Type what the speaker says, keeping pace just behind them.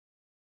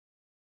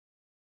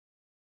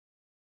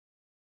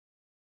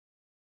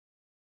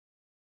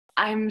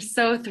I'm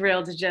so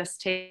thrilled to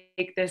just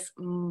take this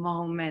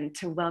moment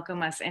to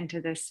welcome us into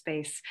this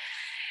space.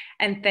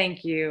 And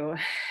thank you,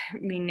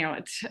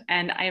 Megnot.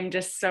 And I'm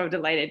just so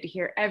delighted to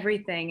hear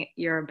everything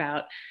you're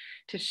about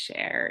to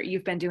share.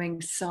 You've been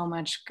doing so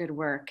much good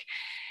work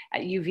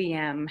at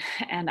UVM,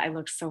 and I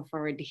look so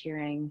forward to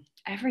hearing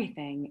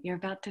everything you're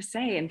about to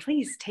say. And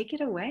please take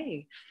it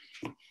away.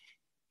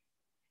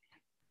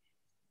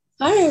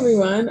 Hi,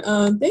 everyone.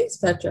 Thanks,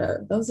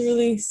 Petra. That was a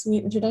really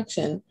sweet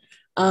introduction.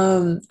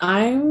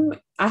 I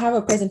have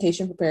a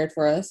presentation prepared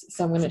for us,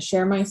 so I'm going to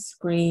share my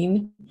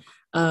screen.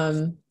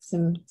 So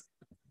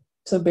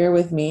bear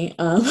with me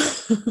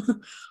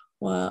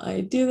while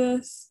I do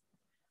this.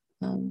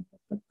 All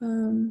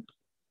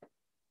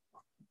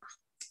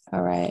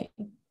right.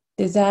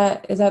 Is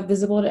that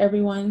visible to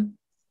everyone?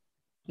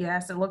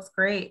 Yes, it looks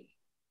great.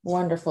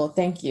 Wonderful,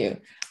 thank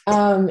you.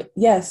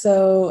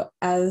 So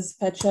as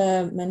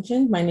Petra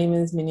mentioned, my name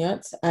is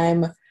Megnot.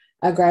 I'm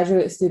a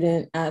graduate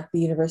student at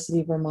the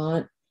University of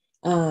Vermont.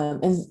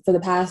 And for the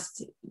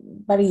past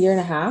about a year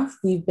and a half,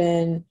 we've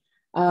been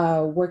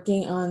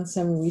working on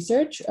some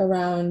research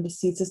around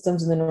seed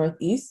systems in the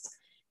Northeast.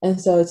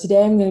 And so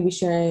today I'm going to be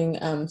sharing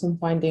some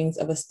findings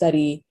of a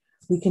study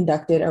we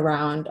conducted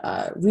around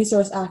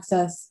resource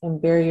access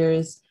and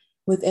barriers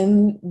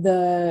within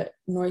the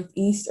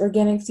Northeast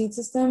organic seed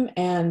system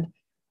and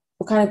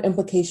what kind of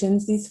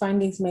implications these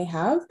findings may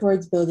have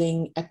towards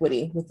building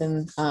equity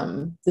within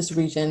this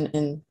region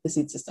in the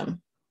seed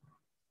system.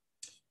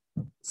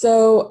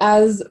 So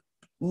as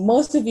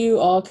most of you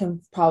all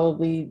can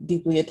probably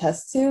deeply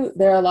attest to,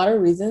 there are a lot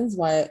of reasons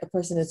why a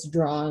person is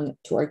drawn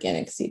to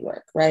organic seed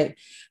work, right?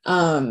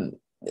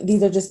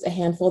 These are just a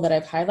handful that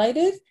I've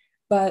highlighted,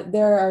 but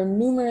there are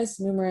numerous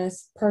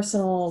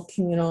personal,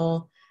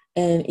 communal,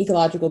 and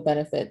ecological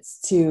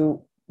benefits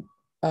to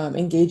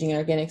engaging in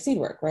organic seed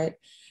work, right?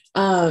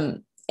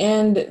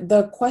 And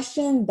the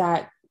question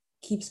that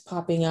keeps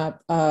popping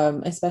up,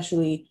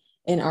 especially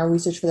in our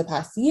research for the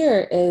past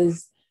year,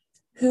 is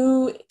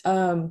who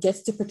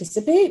gets to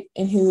participate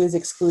and who is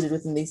excluded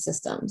within these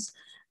systems.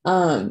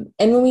 And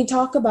when we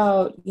talk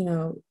about,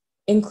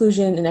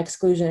 inclusion and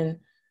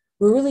exclusion,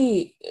 we're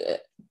really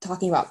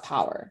talking about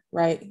power,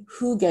 right?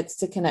 Who gets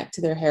to connect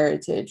to their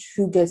heritage?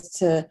 Who gets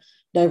to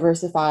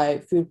diversify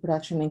food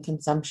production and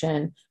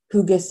consumption?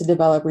 Who gets to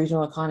develop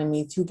regional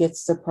economies? Who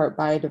gets to support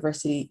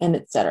biodiversity, and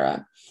et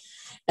cetera?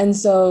 And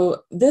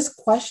so this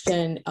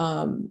question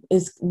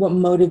is what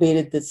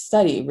motivated this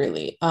study,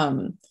 really,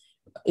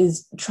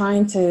 is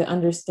trying to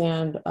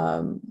understand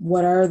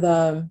what are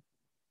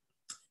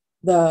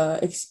the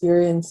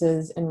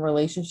experiences and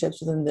relationships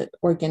within the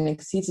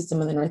organic seed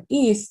system in the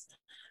Northeast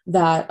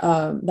that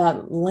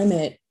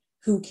limit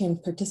who can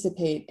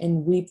participate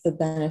and reap the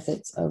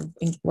benefits of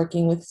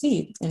working with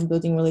seed and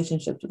building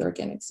relationships with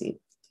organic seed.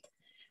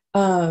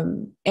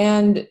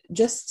 And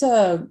just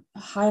to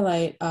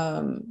highlight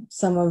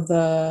some of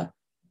the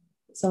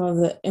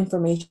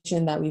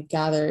information that we've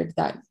gathered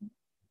that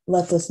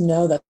lets us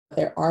know that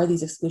there are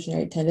these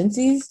exclusionary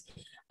tendencies.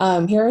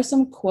 Here are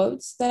some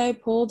quotes that I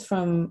pulled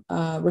from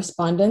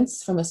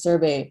respondents from a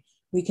survey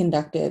we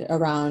conducted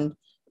around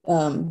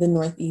the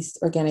Northeast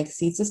organic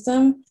seed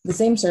system, the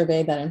same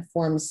survey that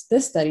informs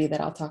this study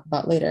that I'll talk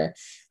about later.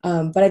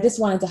 But I just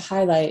wanted to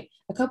highlight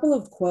a couple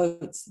of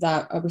quotes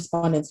that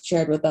respondents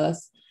shared with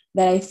us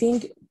that I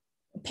think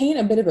paint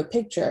a bit of a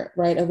picture,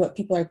 right, of what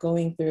people are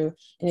going through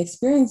and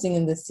experiencing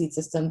in this seed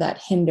system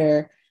that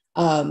hinder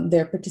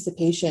their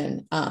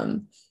participation.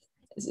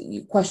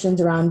 Questions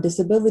around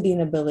disability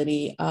and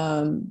ability,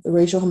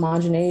 racial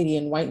homogeneity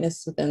and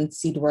whiteness within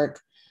seed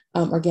work,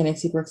 organic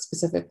seed work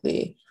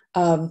specifically,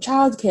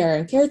 childcare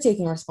and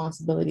caretaking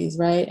responsibilities,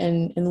 right,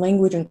 and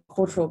language and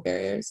cultural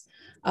barriers.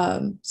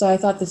 So I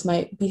thought this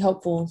might be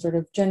helpful in sort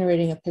of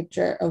generating a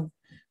picture of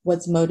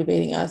what's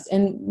motivating us.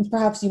 And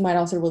perhaps you might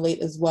also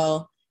relate as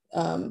well,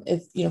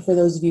 if, for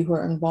those of you who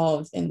are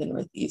involved in the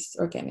Northeast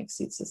organic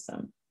seed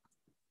system.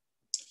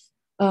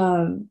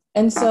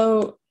 And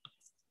so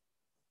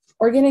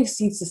organic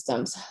seed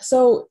systems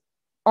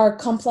are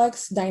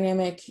complex,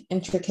 dynamic,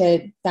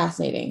 intricate,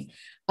 fascinating,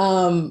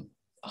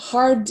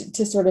 hard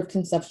to sort of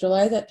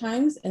conceptualize at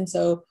times. And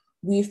so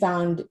we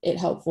found it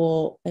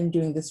helpful in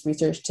doing this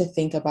research to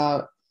think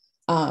about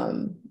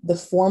the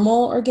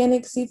formal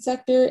organic seed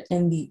sector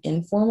and the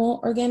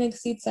informal organic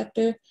seed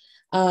sector.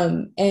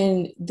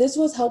 And this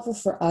was helpful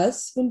for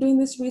us when doing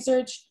this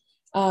research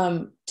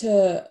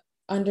to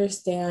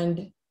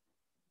understand,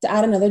 to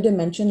add another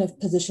dimension of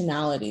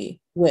positionality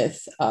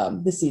with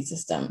the seed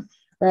system,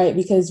 right?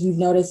 Because we've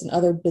noticed in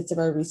other bits of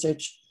our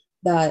research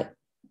that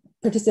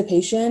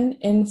participation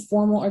in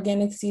formal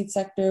organic seed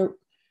sector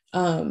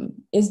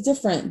is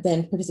different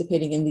than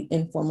participating in the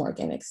informal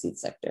organic seed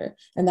sector.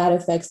 And that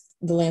affects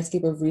the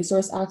landscape of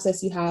resource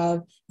access you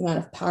have, the amount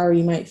of power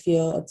you might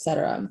feel, et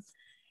cetera.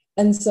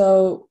 And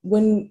so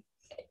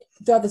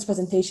throughout this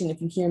presentation,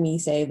 if you hear me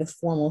say the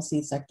formal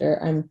seed sector,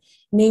 I'm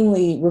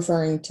namely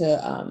referring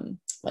to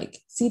like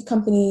seed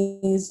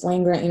companies,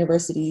 land-grant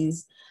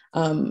universities,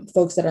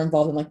 folks that are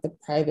involved in like the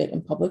private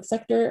and public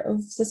sector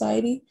of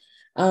society.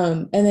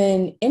 And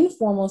then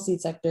informal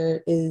seed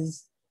sector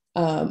is,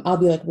 I'll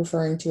be like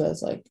referring to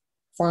as like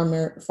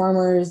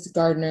farmers,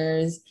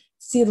 gardeners,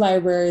 seed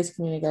libraries,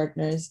 community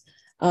gardeners.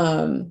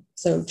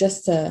 So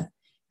just to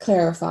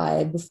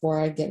clarify before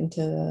I get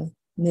into the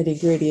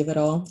nitty gritty of it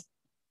all.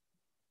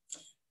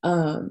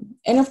 And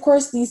of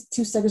course, these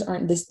two sectors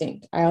aren't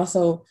distinct. I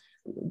also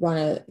want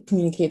to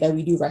communicate that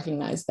we do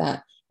recognize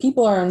that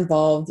people are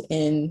involved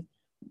in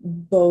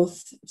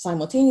both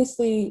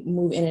simultaneously,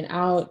 move in and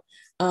out.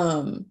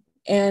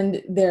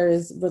 And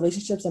there's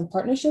relationships and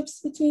partnerships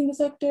between the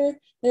sector.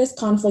 There's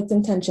conflict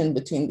and tension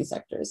between these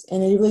sectors.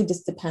 And it really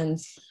just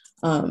depends,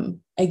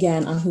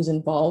 again, on who's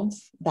involved.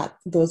 That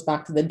goes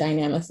back to the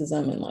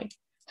dynamicism and like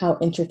how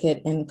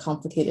intricate and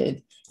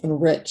complicated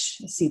and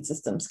rich seed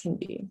systems can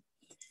be.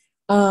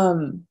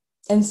 And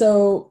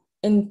so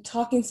in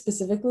talking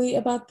specifically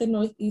about the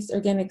Northeast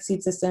organic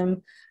seed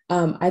system,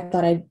 I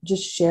thought I'd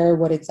just share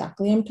what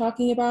exactly I'm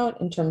talking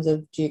about in terms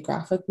of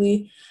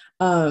geographically.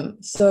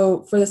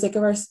 So for the sake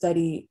of our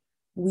study,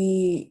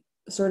 we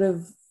sort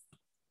of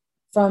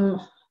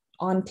from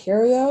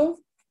Ontario,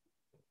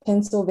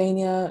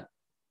 Pennsylvania,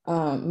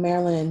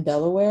 Maryland, and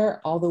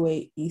Delaware, all the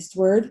way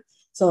eastward.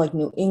 So like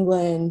New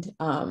England,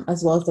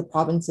 as well as the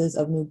provinces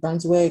of New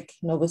Brunswick,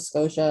 Nova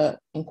Scotia,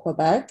 and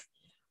Quebec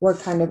were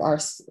kind of our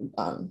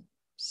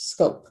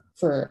scope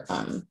for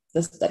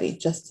the study,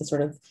 just to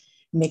sort of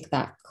make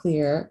that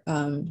clear.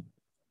 And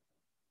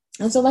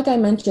so like I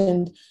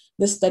mentioned,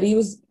 the study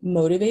was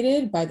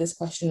motivated by this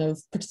question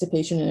of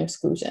participation and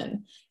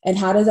exclusion. And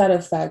how does that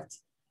affect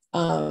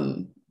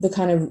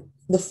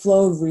the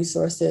flow of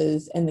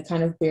resources and the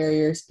kind of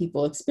barriers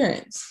people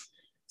experience?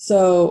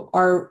 So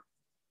our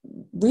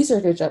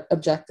research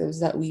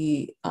objectives that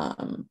we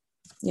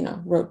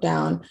wrote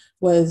down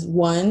was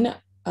one,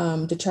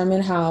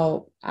 determine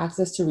how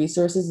access to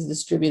resources is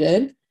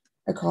distributed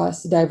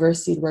across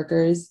diverse seed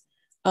workers,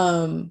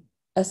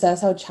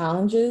 assess how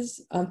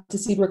challenges to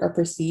seed work are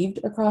perceived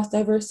across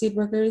diverse seed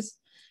workers,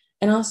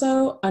 and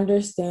also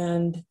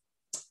understand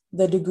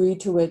the degree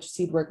to which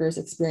seed workers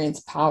experience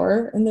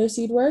power in their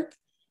seed work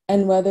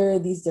and whether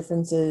these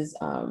differences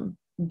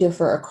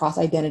differ across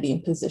identity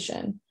and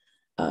position,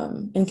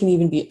 and can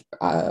even be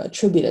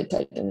attributed to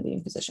identity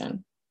and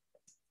position.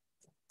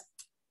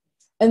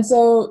 And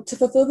so to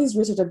fulfill these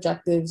research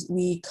objectives,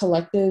 we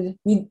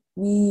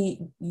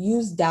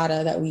used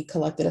data that we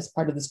collected as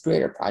part of this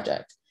greater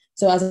project.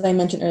 So as I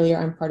mentioned earlier,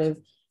 I'm part of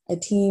a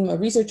team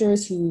of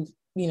researchers who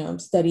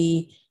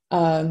study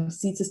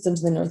seed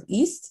systems in the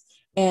Northeast.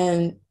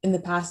 And in the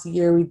past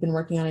year, we've been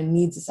working on a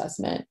needs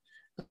assessment,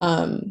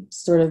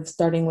 sort of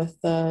starting with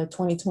the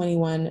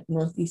 2021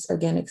 Northeast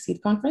Organic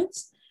Seed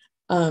Conference.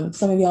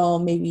 Some of y'all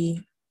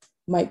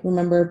might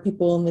remember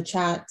people in the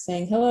chat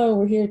saying, hello,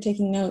 we're here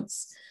taking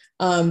notes.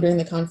 During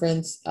the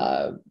conference.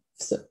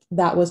 So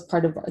that was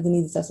part of the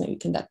needs assessment we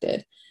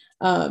conducted.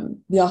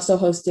 We also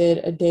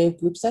hosted a day of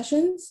group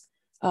sessions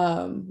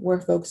where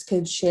folks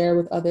could share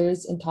with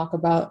others and talk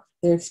about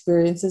their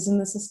experiences in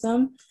the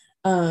system.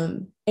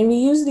 And we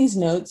use these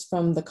notes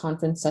from the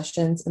conference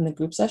sessions and the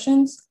group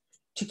sessions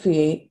to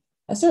create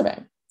a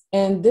survey.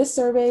 And this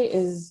survey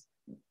is,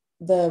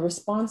 the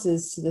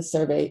responses to the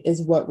survey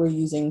is what we're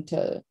using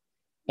to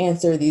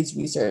answer these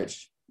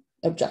research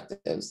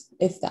objectives,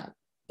 if that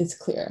is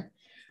clear.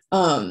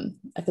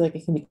 I feel like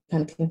it can be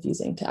kind of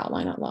confusing to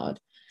outline out loud.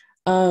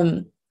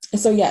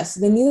 So yes,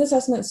 the needs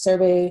assessment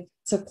survey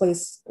took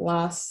place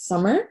last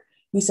summer.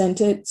 We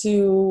sent it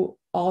to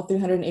all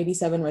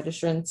 387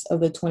 registrants of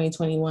the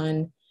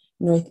 2021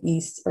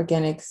 Northeast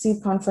Organic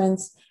Seed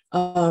Conference,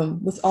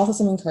 with also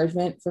some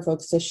encouragement for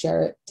folks to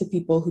share it to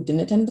people who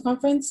didn't attend the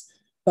conference,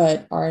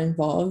 but are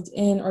involved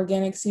in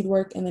organic seed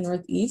work in the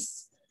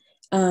Northeast.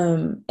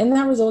 And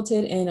that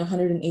resulted in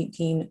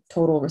 118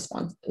 total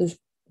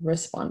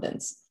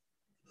respondents.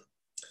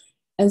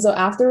 And so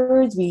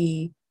afterwards,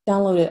 we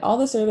downloaded all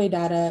the survey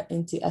data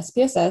into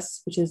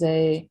SPSS, which is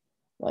a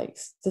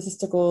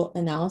statistical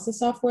analysis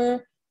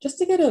software, just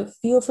to get a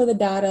feel for the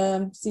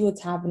data, see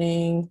what's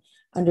happening,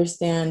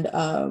 understand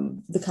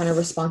the kind of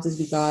responses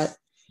we got.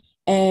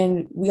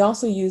 And we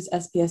also used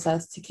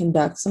SPSS to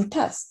conduct some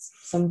tests,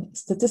 some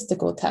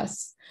statistical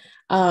tests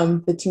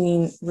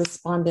between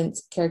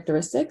respondents'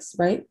 characteristics,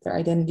 right? Their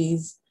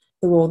identities,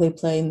 the role they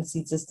play in the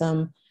seed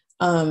system,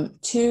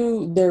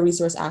 to their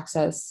resource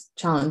access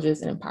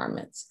challenges and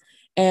empowerments.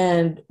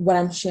 And what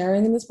I'm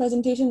sharing in this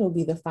presentation will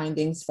be the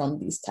findings from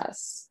these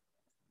tests.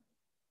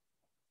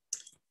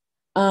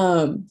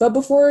 But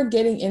before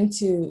getting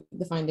into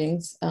the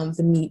findings,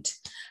 the meat,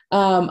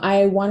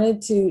 I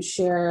wanted to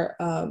share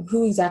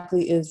who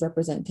exactly is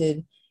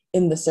represented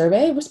in the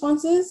survey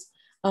responses,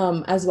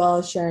 as well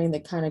as sharing the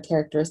kind of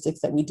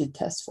characteristics that we did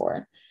test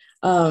for.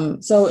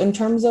 So in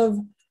terms of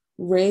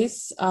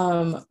race,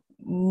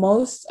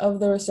 most of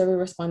the survey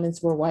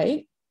respondents were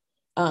white.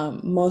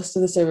 Most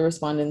of the survey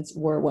respondents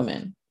were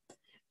women.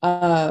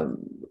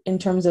 In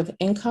terms of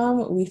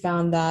income, we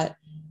found that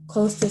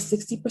close to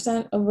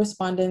 60% of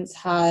respondents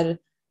had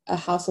a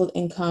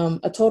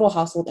total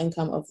household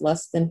income of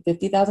less than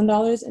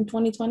 $50,000 in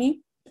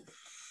 2020.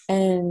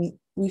 And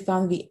we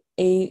found the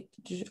age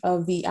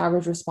of the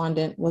average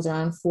respondent was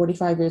around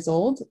 45 years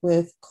old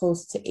with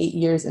close to 8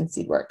 years in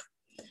seed work.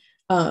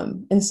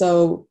 And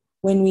so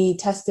when we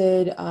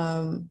tested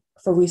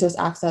for resource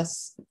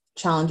access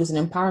challenges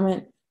and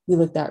empowerment, we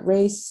looked at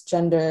race,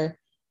 gender,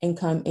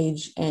 income,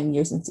 age, and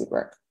years in seed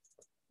work.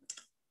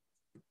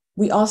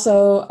 We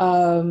also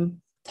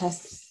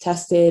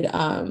tested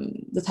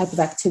the type of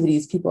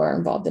activities people are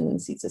involved in the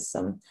seed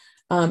system.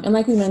 And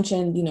like we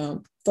mentioned,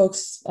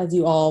 folks, as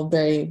you all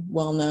very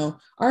well know,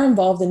 are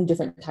involved in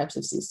different types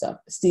of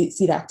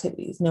seed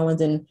activities. No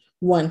one's in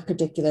one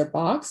particular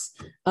box.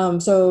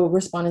 So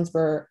respondents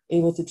were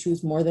able to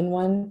choose more than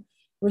one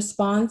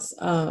response.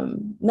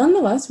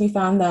 Nonetheless, we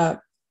found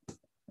that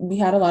we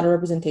had a lot of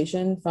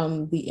representation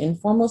from the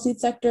informal seed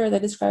sector that I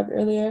described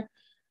earlier,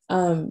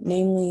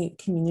 namely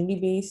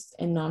community-based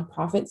and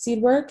nonprofit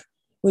seed work,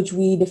 which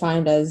we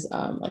defined as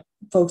like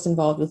folks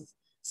involved with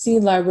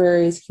seed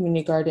libraries,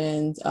 community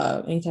gardens,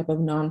 any type of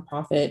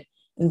nonprofit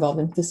involved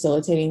in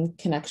facilitating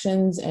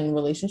connections and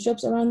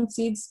relationships around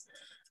seeds,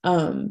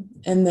 and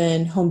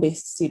then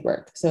home-based seed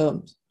work,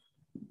 so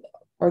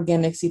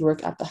organic seed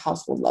work at the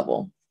household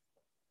level.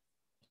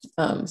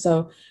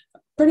 So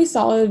pretty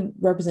solid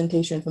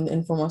representation from the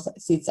informal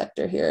seed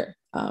sector here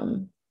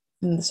in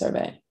the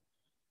survey.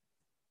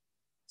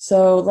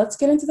 So let's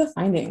get into the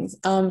findings.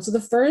 So the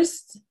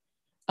first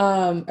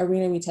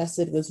arena we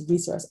tested was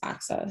resource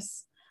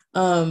access.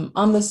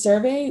 On the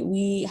survey,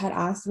 we had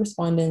asked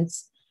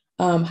respondents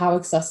how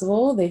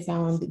accessible they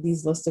found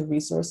these lists of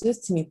resources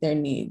to meet their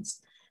needs.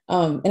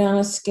 And on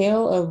a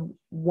scale of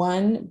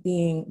 1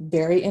 being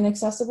very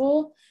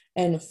inaccessible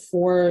and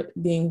 4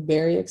 being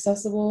very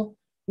accessible,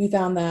 we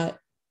found that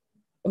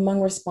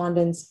among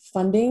respondents,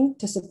 funding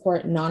to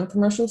support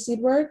non-commercial seed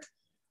work,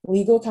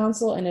 legal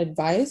counsel and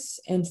advice,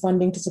 and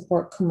funding to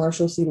support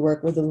commercial seed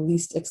work were the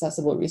least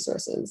accessible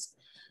resources.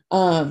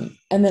 And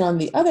then on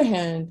the other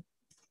hand,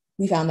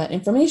 we found that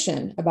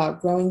information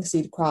about growing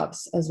seed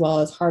crops, as well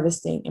as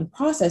harvesting and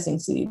processing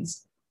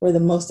seeds, were the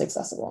most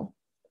accessible.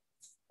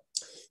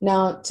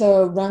 Now,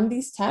 to run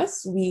these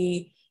tests,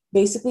 we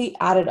basically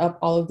added up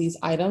all of these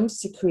items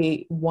to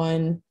create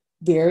one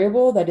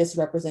variable that is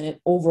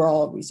represented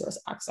overall resource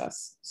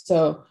access.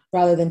 So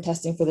rather than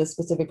testing for the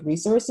specific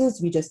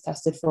resources, we just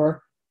tested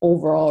for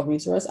overall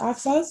resource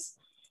access.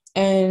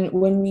 And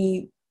when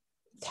we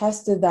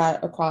tested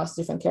that across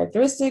different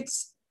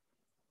characteristics,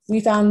 we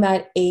found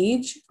that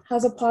age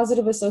has a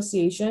positive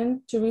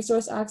association to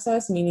resource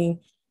access, meaning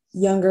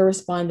younger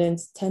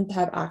respondents tend to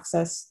have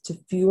access to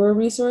fewer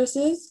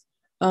resources.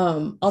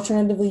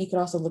 Alternatively, you could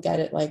also look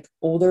at it like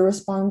older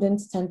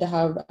respondents tend to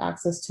have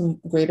access to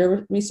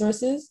greater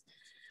resources.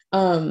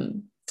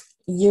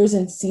 Years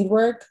in seed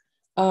work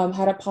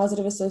had a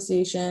positive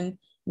association,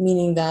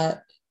 meaning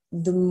that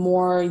the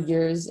more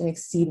years in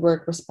seed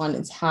work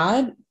respondents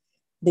had,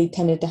 they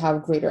tended to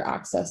have greater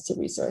access to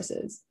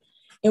resources.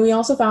 And we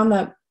also found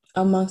that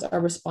amongst our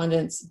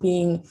respondents,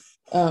 being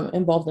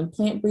involved in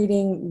plant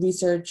breeding,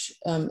 research,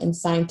 and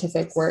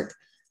scientific work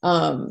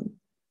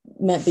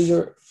meant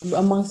that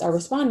amongst our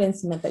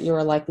respondents meant that you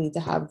are likely to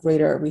have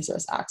greater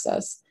resource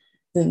access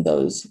than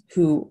those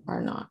who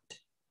are not.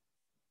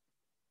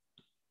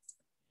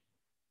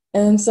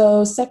 And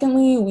so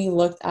secondly, we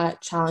looked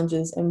at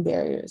challenges and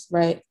barriers,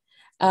 right?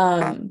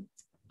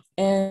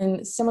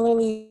 And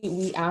similarly,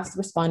 we asked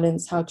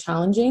respondents how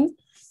challenging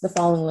the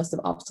following list of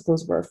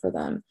obstacles were for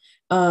them.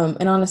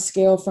 And on a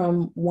scale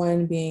from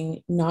 1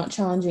 being not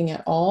challenging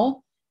at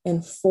all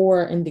and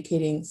 4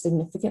 indicating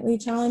significantly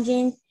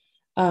challenging,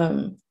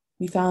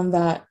 we found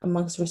that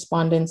amongst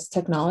respondents,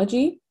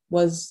 technology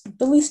was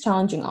the least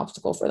challenging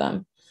obstacle for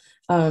them.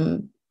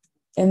 And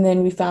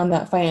then we found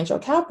that financial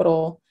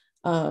capital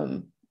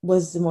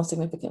was the most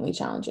significantly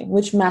challenging,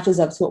 which matches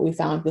up to what we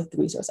found with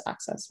resource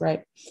access,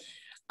 right?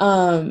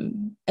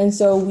 And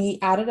so we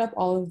added up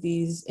all of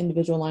these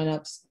individual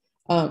lineups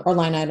or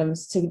line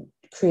items to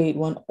create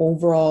one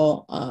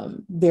overall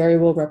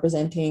variable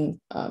representing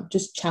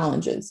just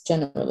challenges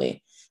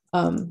generally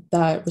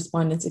that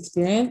respondents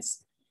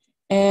experience.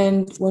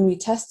 And when we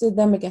tested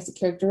them against the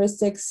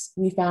characteristics,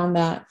 we found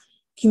that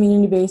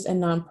community-based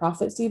and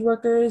nonprofit seed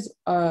workers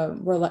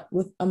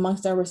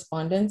amongst our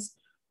respondents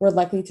were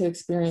likely to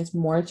experience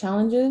more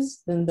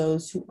challenges than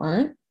those who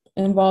aren't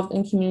involved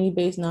in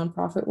community-based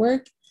nonprofit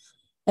work.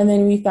 And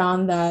then we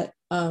found that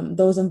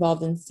those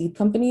involved in seed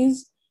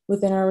companies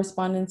within our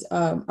respondents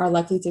are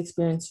likely to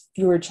experience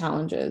fewer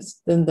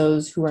challenges than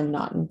those who are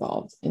not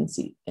involved in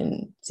seed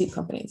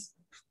companies.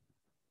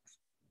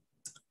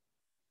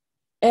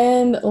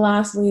 And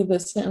lastly,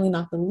 but certainly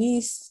not the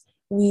least,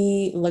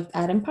 we looked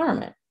at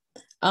empowerment.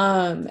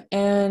 And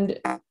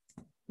there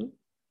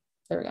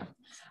we go.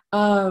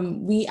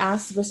 We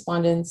asked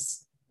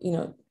respondents,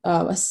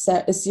 a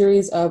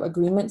series of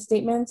agreement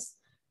statements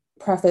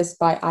prefaced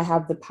by "I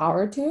have the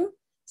power to."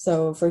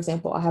 So for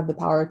example, I have the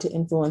power to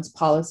influence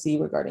policy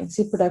regarding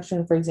seed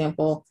production, for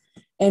example.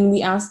 And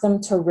we asked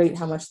them to rate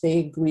how much they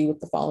agree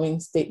with the following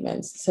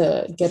statements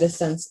to get a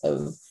sense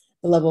of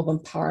the level of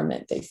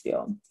empowerment they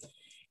feel.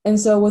 And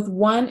so with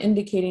 1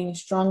 indicating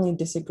strongly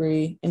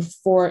disagree and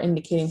 4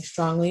 indicating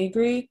strongly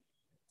agree,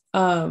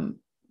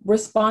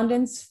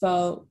 respondents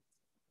felt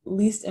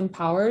least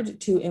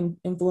empowered to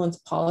influence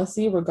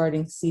policy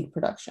regarding seed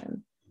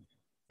production.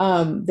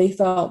 They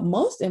felt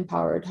most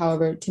empowered,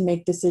 however, to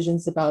make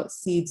decisions about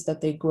seeds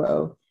that they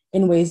grow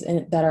in ways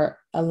that are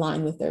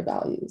aligned with their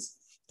values.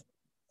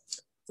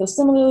 So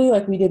similarly,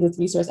 like we did with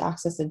resource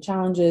access and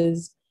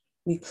challenges,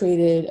 we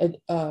created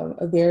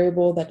a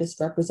variable that just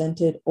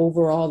represented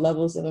overall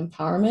levels of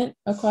empowerment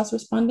across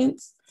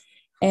respondents.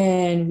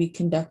 And we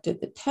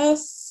conducted the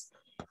tests,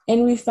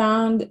 and we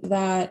found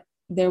that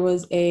there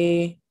was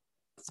a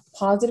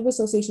positive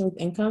association with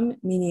income,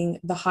 meaning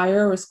the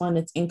higher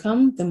respondents'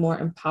 income, the more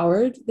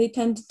empowered they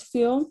tend to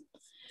feel.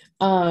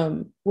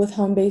 With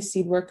home-based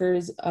seed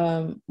workers,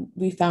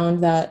 we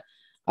found that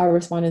our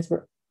respondents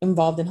were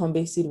involved in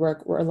home-based seed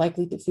work were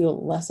likely to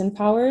feel less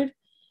empowered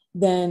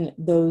than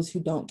those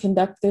who don't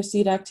conduct their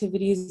seed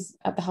activities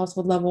at the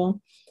household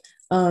level.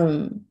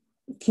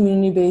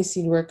 Community-based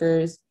seed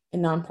workers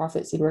and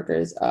nonprofit seed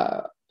workers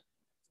are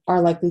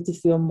likely to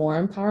feel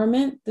more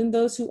empowerment than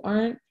those who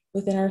aren't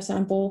within our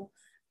sample.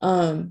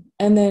 And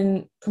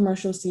then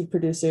commercial seed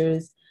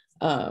producers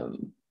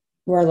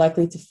were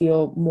likely to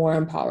feel more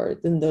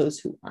empowered than those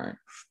who aren't,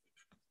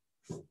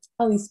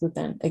 at least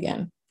within,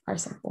 again, our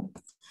sample.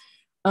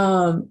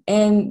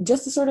 And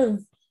just to sort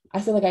of, I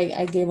feel like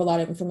I gave a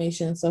lot of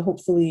information, so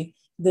hopefully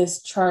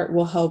this chart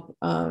will help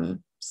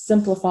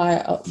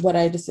simplify what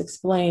I just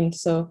explained.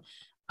 So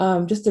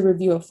just a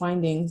review of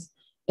findings.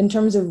 In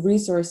terms of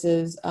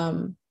resources,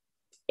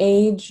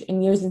 age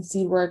and years in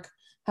seed work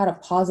had a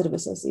positive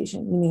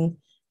association, meaning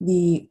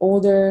the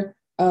older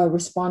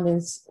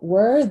respondents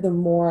were, the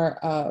more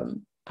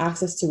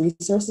access to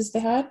resources they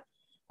had.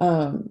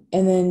 And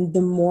then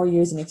the more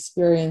years in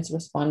experience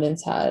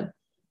respondents had,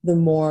 the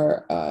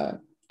more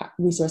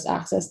resource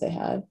access they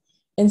had.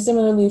 And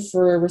similarly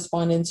for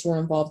respondents who are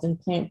involved in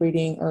plant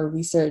breeding or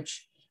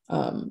research,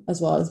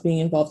 as well as being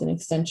involved in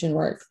extension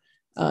work,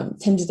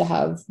 tended to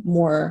have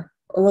more,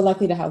 or were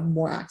likely to have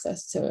more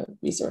access to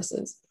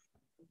resources.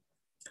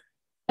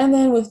 And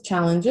then with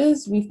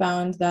challenges, we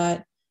found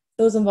that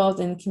those involved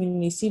in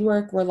community seed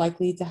work were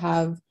likely to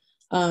have,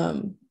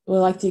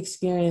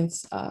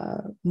 experience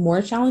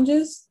more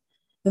challenges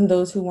than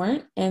those who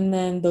weren't. And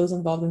then those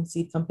involved in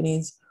seed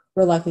companies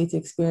were likely to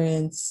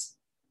experience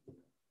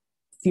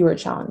fewer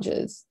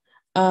challenges.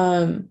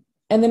 And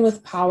then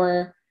with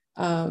power,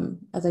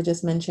 as I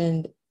just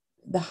mentioned,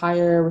 the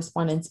higher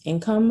respondents'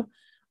 income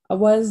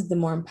was, the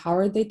more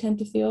empowered they tend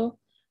to feel.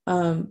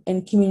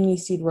 And community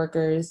seed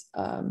workers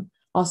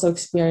also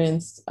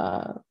experienced,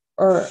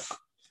 or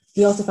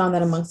we also found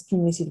that amongst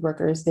community seed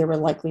workers, they were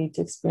likely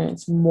to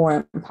experience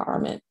more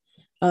empowerment.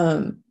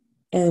 And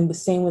the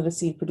same with the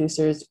seed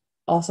producers,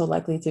 also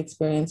likely to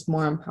experience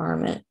more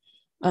empowerment.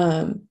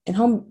 And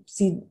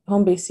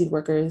home-based seed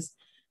workers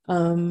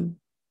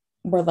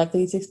were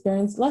likely to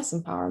experience less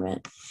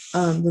empowerment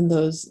than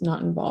those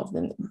not involved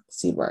in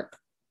seed work.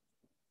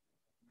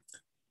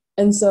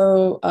 And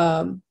so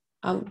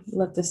I'll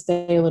let this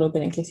stay a little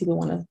bit in case people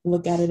want to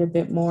look at it a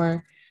bit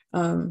more.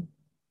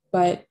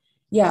 But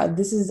yeah,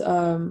 this is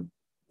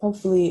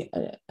hopefully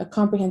a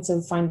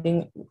comprehensive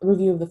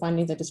review of the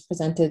findings I just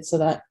presented, so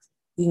that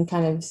you can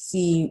kind of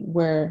see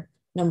where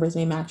numbers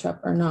may match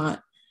up or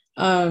not.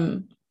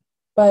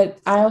 But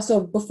I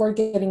also, before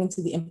getting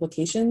into the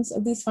implications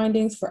of these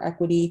findings for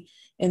equity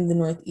in the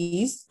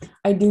Northeast,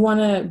 I do want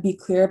to be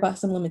clear about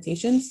some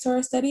limitations to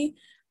our study,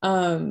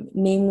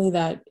 namely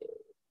that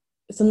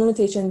some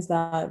limitations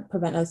that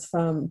prevent us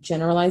from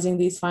generalizing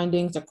these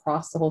findings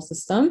across the whole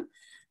system,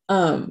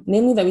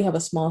 namely that we have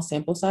a small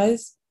sample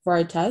size for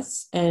our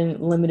tests and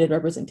limited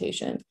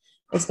representation,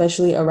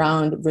 especially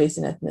around race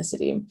and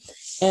ethnicity.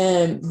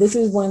 And this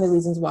is one of the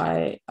reasons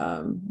why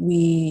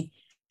we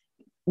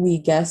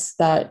guess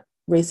that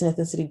race and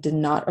ethnicity did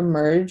not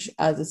emerge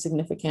as a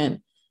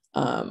significant,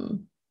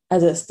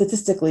 as a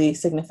statistically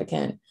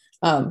significant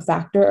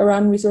factor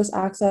around resource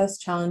access,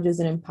 challenges,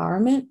 and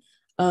empowerment,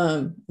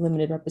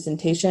 limited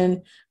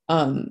representation.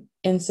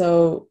 And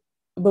so,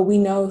 but we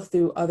know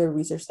through other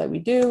research that we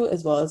do,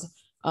 as well as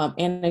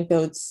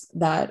anecdotes,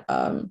 that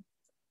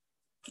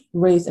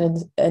race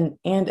and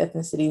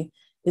ethnicity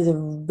is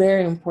a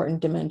very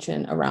important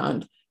dimension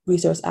around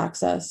resource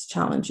access,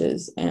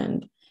 challenges,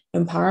 and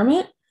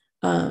empowerment.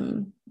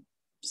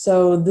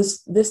 So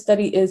this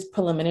study is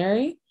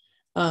preliminary.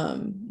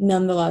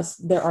 Nonetheless,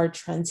 there are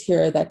trends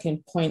here that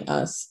can point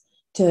us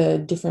to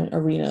different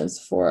arenas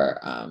for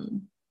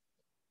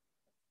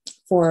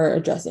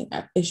addressing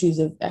issues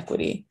of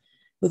equity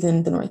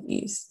within the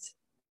Northeast.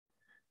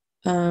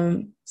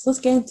 So let's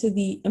get into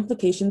the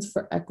implications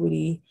for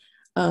equity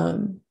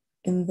in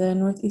the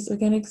Northeast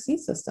organic seed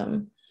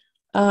system.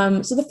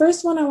 So the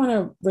first one I want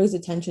to raise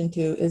attention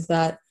to is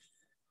that,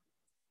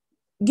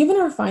 given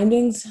our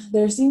findings,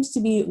 there seems to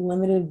be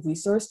limited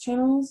resource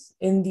channels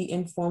in the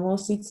informal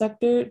seed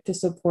sector to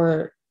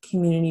support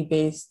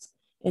community-based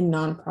and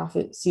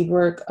nonprofit seed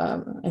work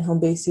and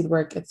home-based seed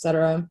work, et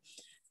cetera.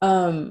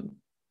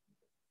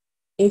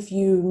 if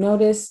you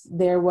notice,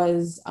 there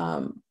was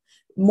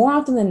more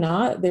often than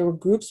not, there were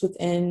groups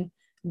within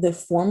the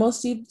formal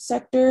seed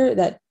sector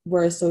that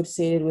were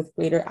associated with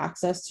greater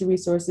access to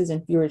resources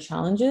and fewer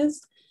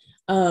challenges.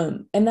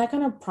 And that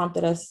kind of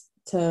prompted us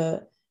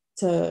to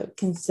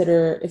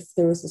consider if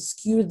there was a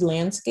skewed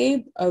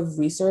landscape of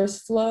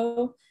resource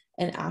flow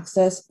and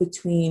access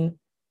between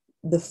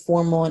the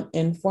formal and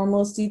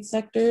informal seed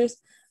sectors,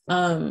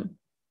 and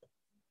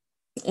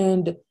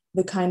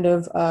the kind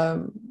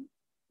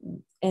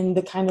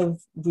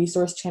of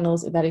resource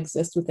channels that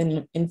exist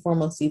within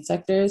informal seed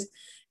sectors.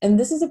 And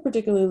this is a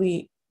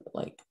particularly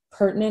like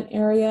pertinent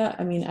area.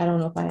 I mean, I don't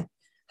know if I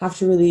have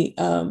to really,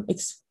 I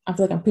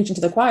feel like I'm preaching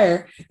to the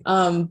choir,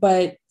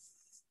 but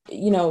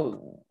you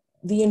know,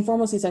 the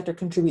informal seed sector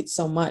contributes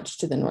so much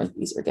to the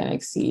Northeast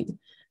organic seed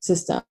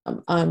system,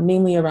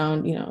 namely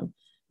around, you know,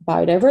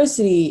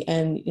 biodiversity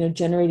and, you know,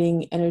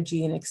 generating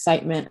energy and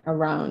excitement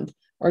around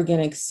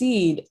organic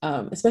seed,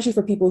 especially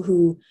for people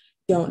who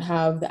don't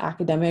have the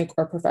academic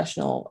or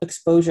professional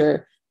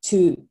exposure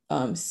to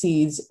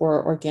seeds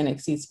or organic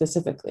seeds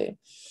specifically.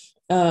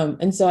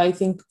 And so I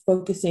think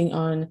focusing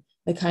on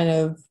the kind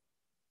of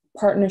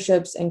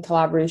partnerships and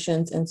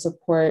collaborations and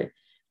support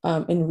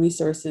and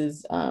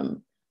resources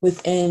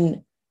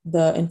within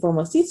the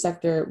informal seed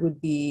sector would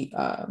be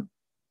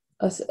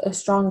a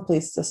strong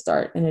place to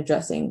start in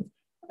addressing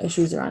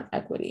issues around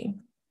equity.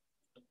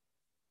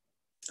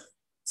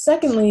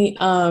 Secondly,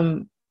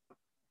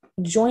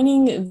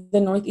 joining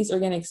the Northeast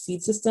organic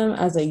seed system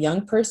as a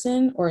young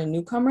person or a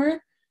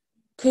newcomer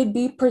could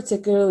be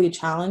particularly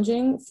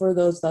challenging for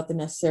those without the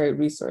necessary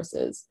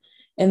resources.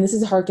 And this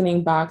is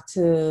harkening back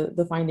to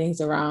the findings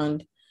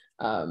around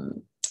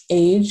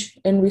age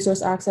and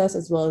resource access,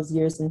 as well as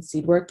years in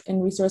seed work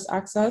and resource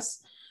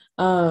access.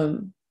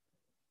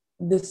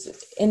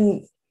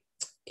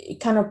 It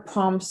kind of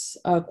prompts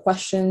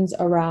questions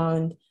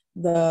around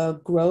the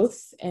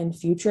growth and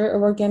future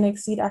of organic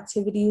seed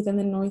activity within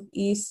the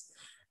Northeast,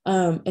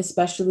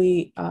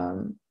 especially,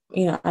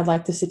 you know, I'd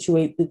like to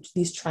situate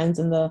these trends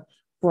in the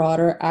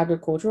broader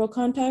agricultural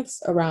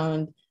context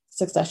around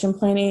succession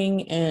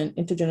planning and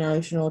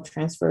intergenerational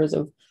transfers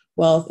of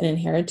wealth and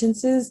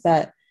inheritances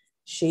that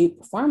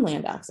shape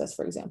farmland access,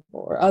 for example,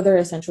 or other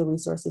essential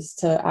resources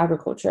to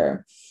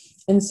agriculture.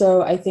 And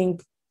so I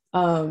think,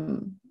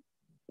 you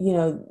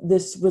know,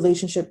 this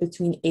relationship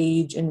between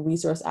age and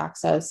resource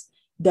access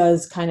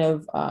does kind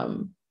of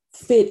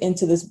fit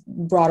into this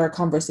broader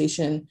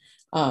conversation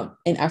and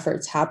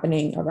efforts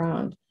happening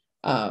around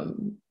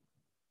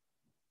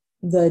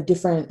the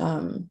different,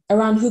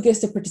 around who gets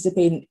to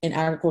participate in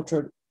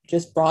agriculture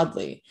just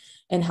broadly,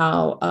 and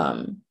how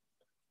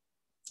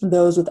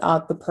those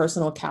without the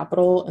personal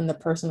capital and the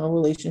personal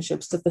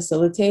relationships to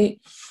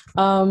facilitate,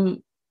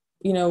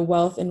 you know,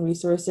 wealth and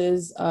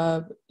resources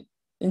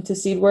into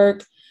seed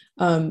work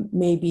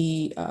may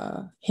be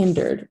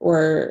hindered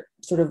or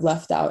sort of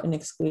left out and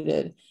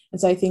excluded.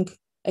 And so I think,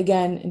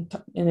 again,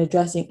 in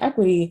addressing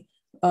equity,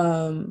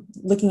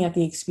 looking at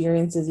the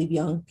experiences of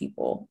young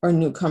people or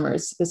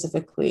newcomers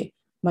specifically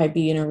might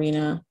be an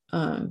arena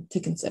to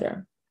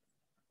consider.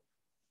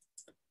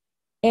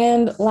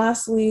 And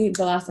lastly,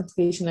 the last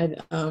implication I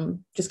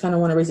just kind of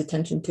want to raise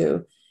attention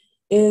to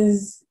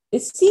is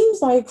it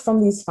seems like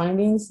from these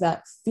findings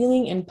that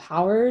feeling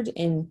empowered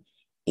in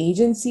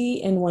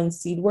agency in one's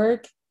seed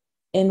work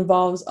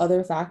involves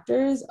other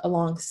factors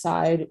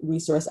alongside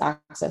resource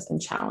access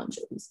and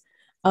challenges.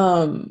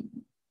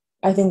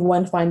 I think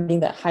one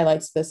finding that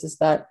highlights this is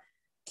that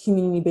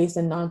community-based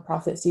and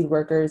nonprofit seed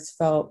workers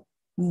felt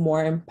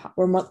more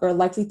or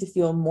likely to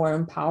feel more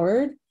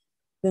empowered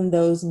than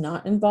those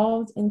not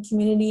involved in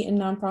community and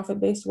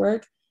nonprofit-based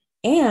work.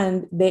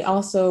 And they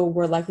also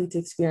were likely to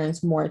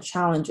experience more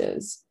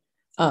challenges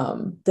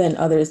than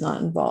others not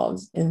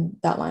involved in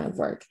that line of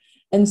work.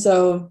 And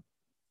so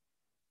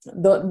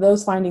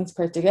those findings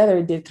put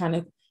together did kind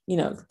of, you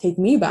know, take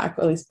me back,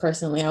 at least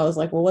personally. I was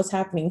like, well, what's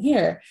happening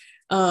here?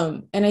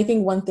 And I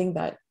think one thing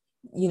that,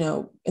 you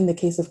know, in the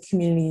case of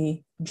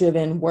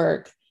community-driven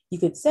work, you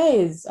could say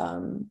is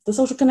the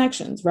social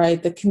connections,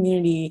 right? The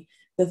community,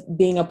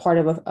 being a part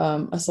of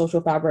a social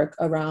fabric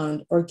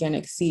around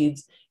organic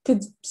seeds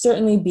could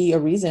certainly be a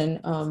reason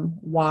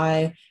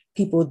why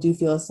people do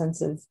feel a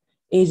sense of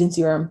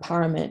agency or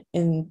empowerment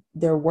in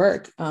their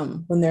work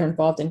when they're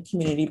involved in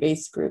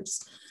community-based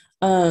groups.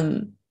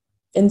 And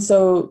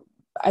so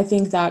I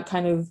think that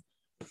kind of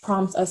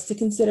prompts us to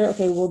consider,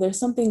 okay, well, there's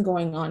something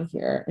going on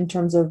here in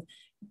terms of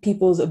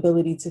people's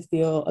ability to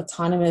feel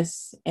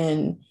autonomous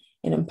and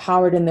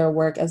empowered in their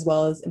work, as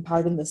well as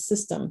empowered in the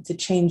system to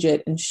change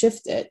it and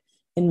shift it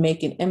and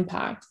make an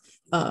impact.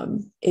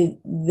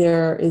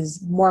 There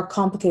is more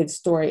complicated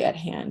story at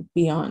hand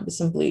beyond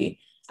simply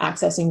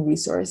accessing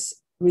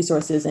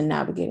resources and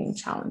navigating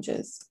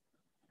challenges.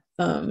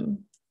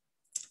 And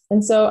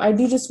so I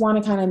do just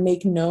want to kind of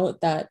make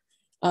note that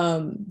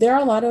there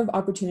are a lot of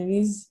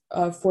opportunities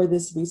for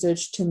this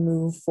research to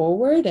move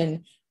forward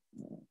and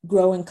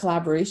grow in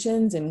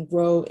collaborations and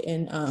grow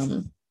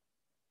in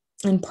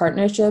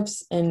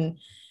partnerships, and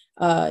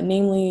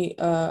namely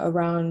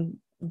around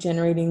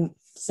generating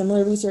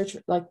similar research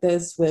like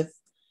this with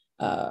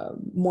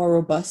more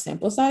robust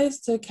sample size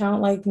to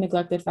count like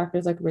neglected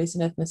factors like race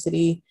and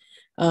ethnicity.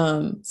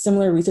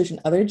 Similar research in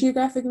other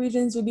geographic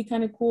regions would be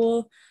kind of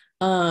cool.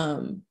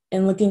 And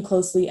looking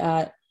closely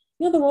at,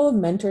 you know, the role of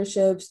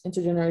mentorships,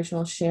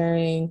 intergenerational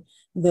sharing,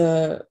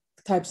 the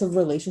types of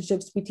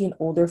relationships between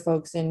older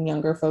folks and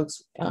younger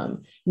folks,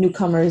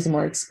 newcomers,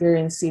 more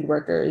experienced seed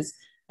workers.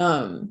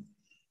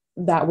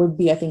 That would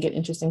be, I think, an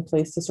interesting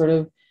place to sort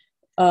of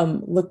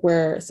look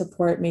where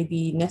support may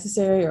be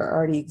necessary or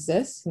already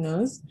exists, who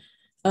knows?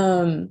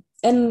 And,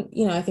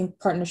 you know, I think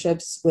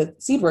partnerships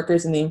with seed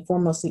workers in the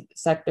informal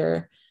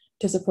sector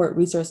to support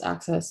resource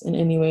access in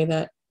any way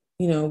that,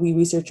 you know, we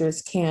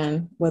researchers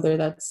can, whether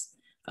that's,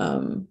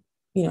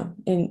 you know,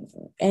 in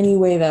any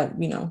way that,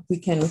 you know, we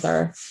can with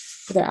our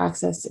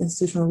access to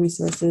institutional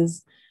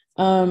resources.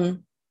 So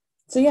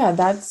yeah,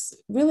 that's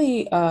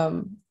really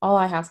all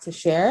I have to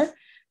share.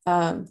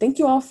 Thank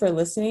you all for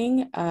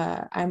listening.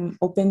 I'm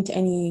open to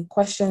any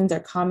questions or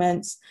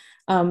comments.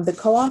 The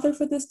co-author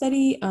for this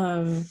study,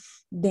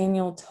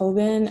 Daniel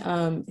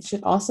Tobin,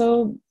 should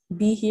also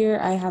be here.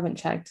 I haven't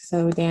checked.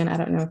 So Dan, I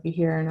don't know if you're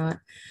here or not.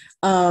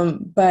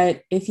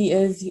 But if he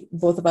is,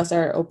 both of us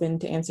are open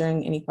to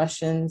answering any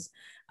questions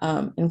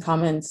and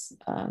comments.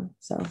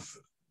 So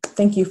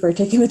thank you for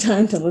taking the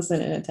time to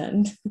listen and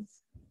attend.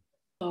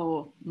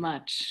 So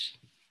much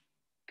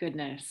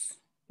goodness,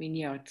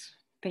 Megnot.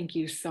 Thank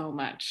you so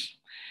much.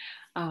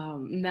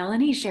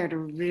 Melanie shared a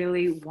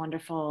really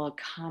wonderful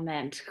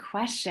comment,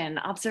 question,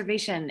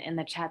 observation in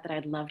the chat that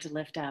I'd love to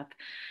lift up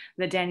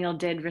that Daniel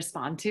did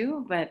respond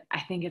to, but I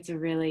think it's a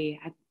really,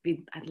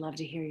 I'd love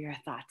to hear your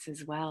thoughts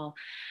as well.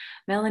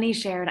 Melanie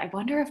shared, I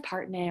wonder if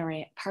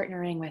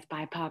partnering with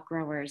BIPOC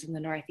growers in the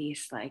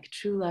Northeast, like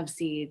True Love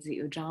Seeds, the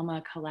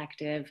Ujamaa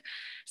Collective,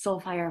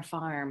 Soulfire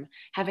Farm,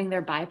 having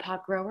their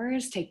BIPOC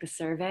growers take the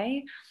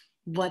survey,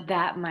 what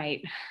that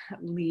might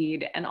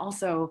lead, and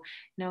also,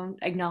 you know,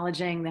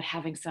 acknowledging that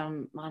having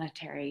some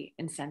monetary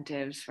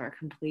incentives for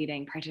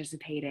completing,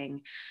 participating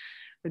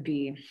would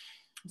be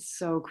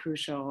so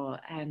crucial.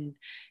 And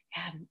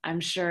I'm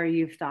sure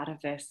you've thought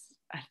of this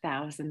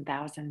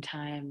 1,000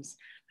 times,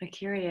 but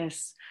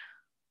curious,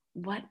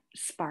 what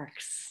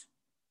sparks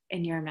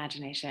in your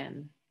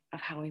imagination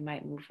of how we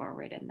might move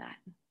forward in that?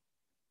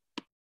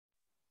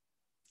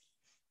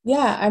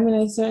 Yeah, I mean,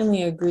 I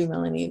certainly agree,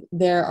 Melanie.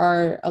 There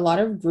are a lot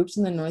of groups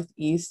in the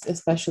Northeast,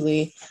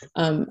 especially,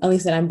 at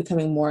least that I'm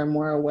becoming more and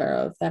more aware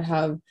of, that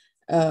have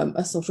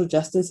a social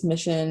justice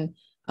mission,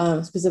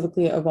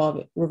 specifically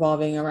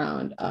revolving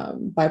around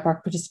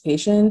BIPOC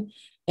participation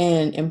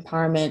and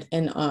empowerment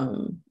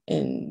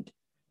and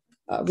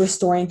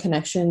restoring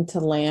connection to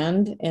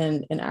land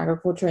and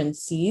agriculture and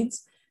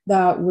seeds.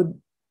 That would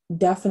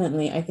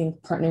definitely, I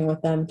think, partnering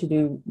with them to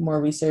do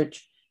more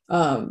research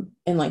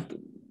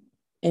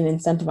and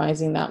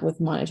incentivizing that with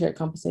monetary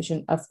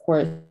compensation, of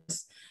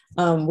course,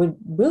 would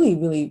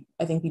really,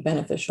 I think, be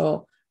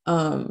beneficial.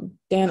 Dan,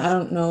 I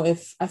don't know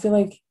if, I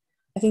think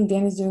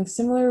Dan is doing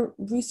similar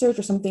research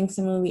or something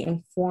similarly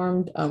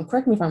informed,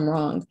 correct me if I'm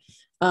wrong,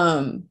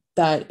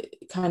 that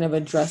kind of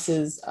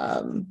addresses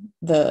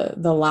the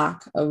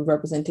lack of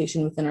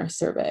representation within our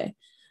survey.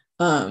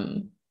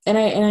 And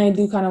I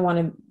do kind of want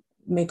to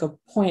make a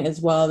point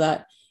as well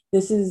that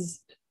this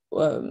is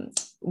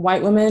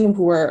white women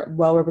who are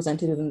well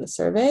represented in the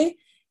survey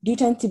do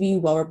tend to be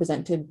well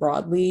represented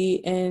broadly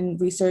in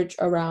research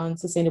around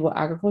sustainable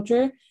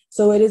agriculture.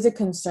 So it is a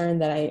concern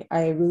that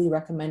I really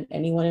recommend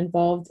anyone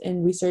involved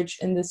in research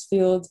in this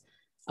field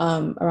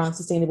around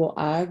sustainable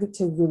ag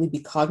to really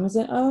be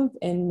cognizant of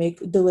and make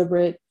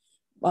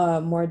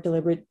more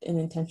deliberate and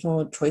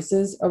intentional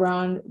choices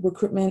around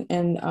recruitment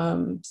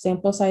and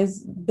sample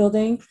size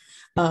building.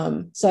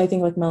 So I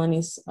think like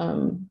Melanie's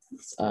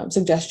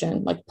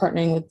suggestion, like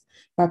partnering with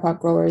BIPOC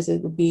growers,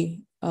 it would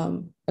be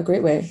a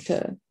great way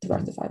to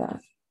rectify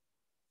that.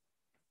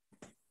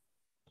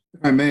 If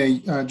I may,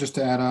 just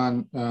to add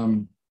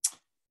on,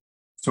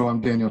 so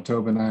I'm Daniel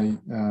Tobin.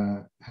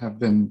 I have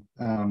been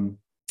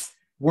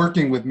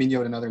working with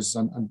Megnot and others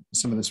on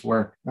some of this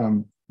work,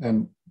 and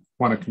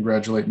want to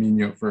congratulate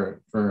Megnot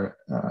for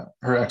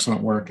her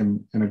excellent work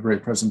and a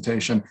great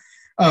presentation.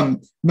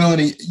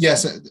 Melanie,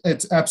 yes,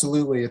 it's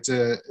absolutely, it's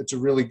a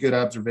really good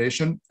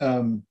observation,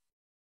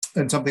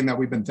 and something that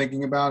we've been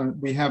thinking about.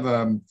 And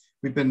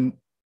we've been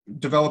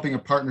developing a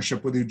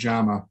partnership with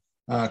Ujamaa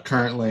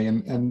currently,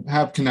 and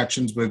have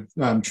connections with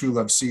True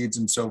Love Seeds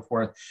and so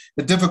forth.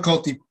 The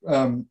difficulty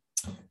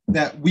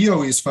that we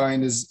always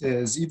find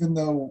is even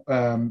though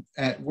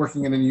at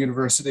working in a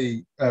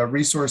university,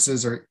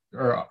 resources are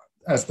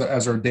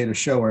as our data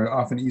show, are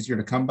often easier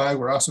to come by,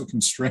 we're also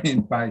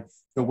constrained by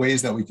the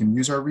ways that we can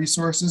use our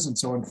resources. And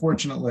so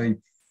unfortunately,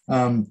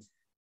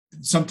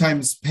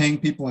 sometimes paying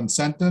people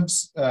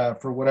incentives,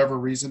 for whatever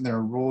reason, there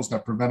are rules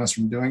that prevent us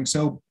from doing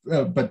so.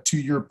 But to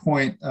your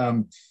point,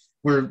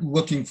 we're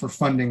looking for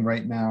funding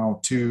right now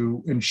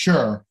to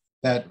ensure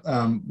that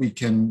we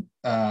can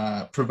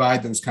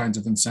provide those kinds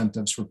of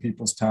incentives for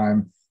people's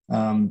time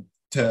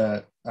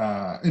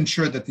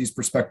ensure that these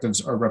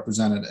perspectives are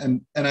represented.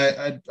 And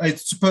I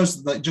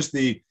suppose that just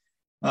the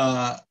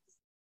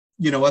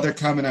other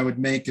comment I would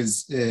make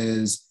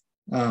is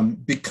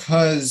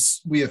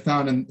because we have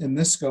found in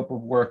this scope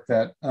of work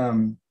that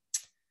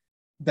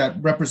that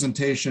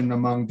representation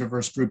among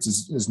diverse groups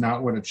is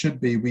not what it should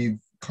be, we've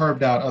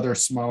carved out other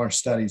smaller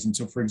studies. And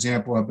so, for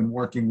example, I've been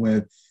working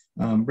with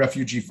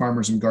refugee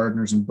farmers and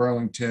gardeners in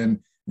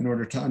Burlington in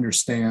order to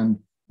understand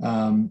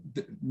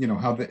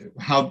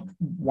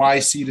why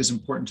seed is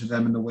important to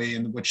them and the way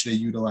in which they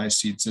utilize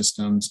seed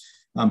systems.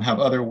 Have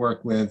other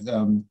work with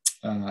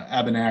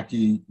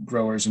Abenaki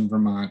growers in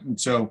Vermont.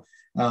 And so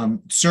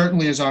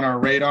certainly is on our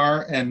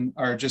radar and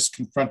are just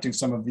confronting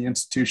some of the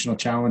institutional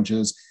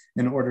challenges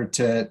in order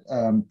to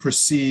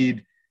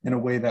proceed in a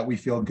way that we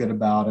feel good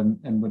about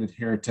and would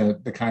adhere to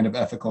the kind of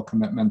ethical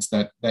commitments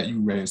that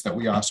you raised that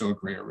we also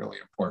agree are really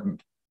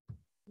important.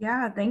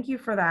 Yeah, thank you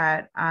for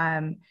that.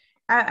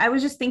 I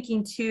was just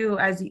thinking too,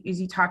 as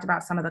you talked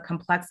about some of the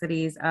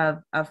complexities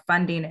of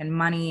funding and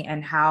money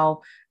and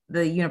how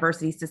the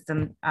university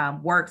system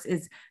works,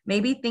 is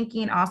maybe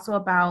thinking also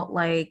about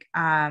like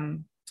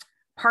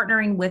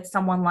partnering with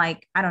someone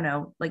like, I don't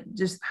know, like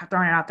just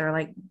throwing it out there,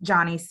 like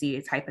Johnny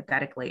Seeds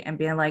hypothetically, and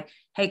being like,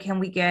 hey, can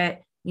we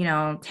get,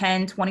 $10,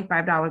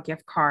 $25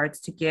 gift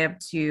cards to give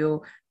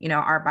to,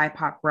 our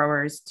BIPOC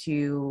growers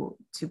to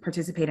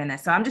participate in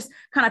this. So I'm just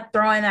kind of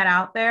throwing that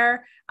out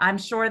there. I'm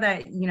sure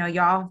that,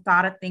 y'all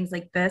thought of things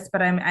like this,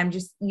 but I'm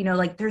just,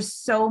 like there's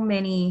so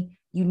many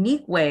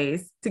unique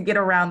ways to get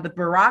around the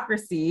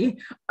bureaucracy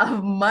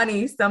of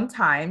money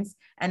sometimes.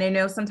 And I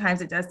know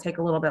sometimes it does take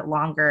a little bit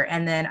longer.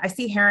 And then I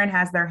see Heron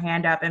has their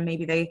hand up and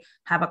maybe they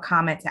have a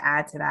comment to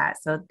add to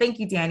that. So thank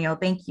you, Daniel.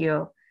 Thank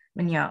you,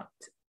 Megnot.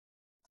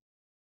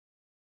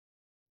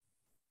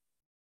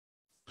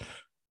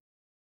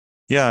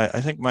 Yeah,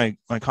 I think my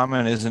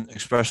comment isn't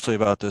especially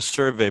about this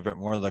survey, but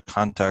more the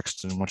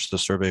context in which the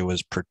survey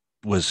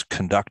was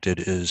conducted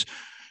is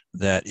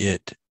that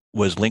it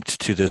was linked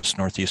to this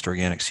Northeast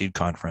Organic Seed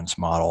Conference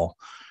model.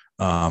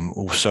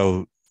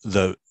 So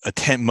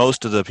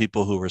most of the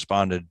people who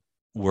responded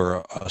were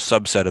a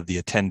subset of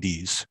the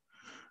attendees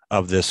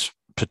of this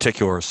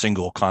particular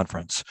single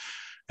conference.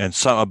 And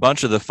a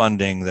bunch of the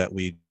funding that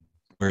we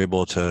were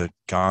able to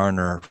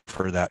garner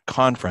for that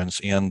conference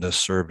and this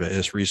survey,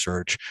 this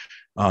research,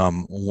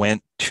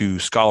 went to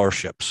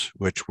scholarships,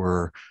 which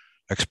were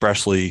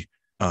expressly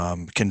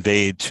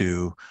conveyed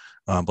to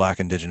Black,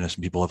 Indigenous,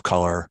 and people of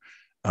color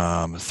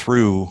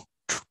through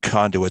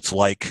conduits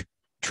like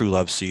True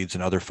Love Seeds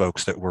and other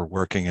folks that were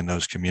working in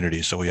those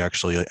communities. So we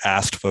actually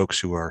asked folks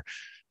who are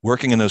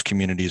working in those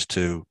communities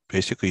to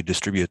basically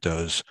distribute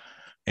those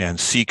and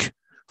seek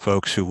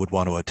folks who would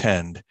want to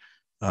attend.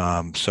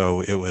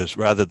 So it was,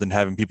 rather than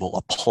having people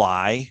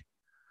apply,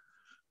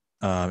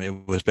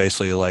 it was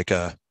basically like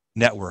a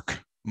network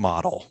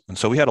model. And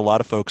so we had a lot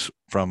of folks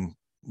from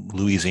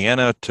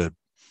Louisiana to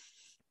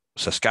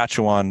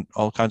Saskatchewan,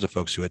 all kinds of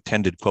folks who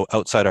attended, quote,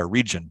 outside our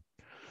region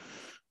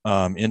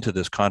into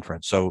this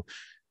conference. So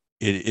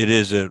it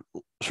is a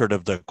sort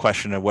of the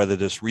question of whether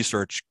this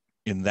research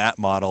in that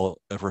model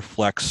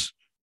reflects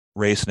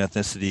race and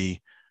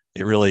ethnicity.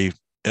 It really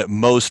at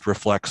most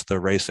reflects the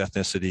race,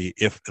 ethnicity,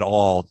 if at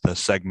all, the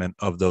segment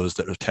of those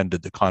that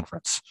attended the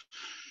conference.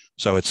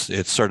 So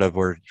it's sort of,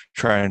 we're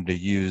trying to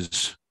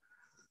use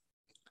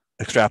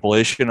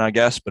extrapolation, I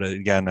guess, but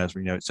again, as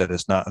we said,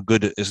 it's not a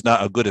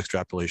good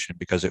extrapolation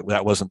because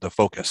that wasn't the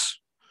focus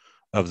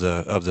of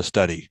the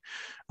study.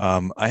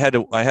 I had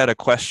a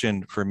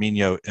question for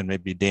Megnot and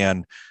maybe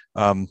Dan.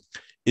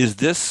 Is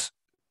this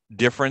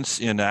difference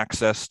in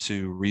access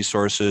to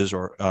resources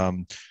or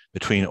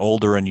between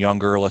older and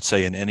younger, let's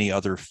say in any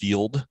other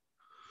field?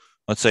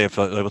 Let's say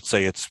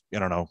it's, I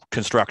don't know,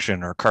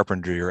 construction or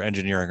carpentry or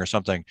engineering or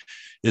something.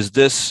 Is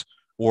this,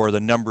 or the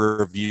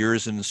number of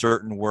years in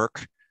certain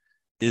work,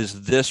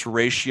 is this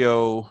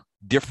ratio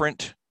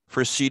different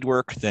for seed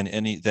work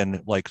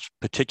than like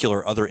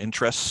particular other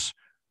interests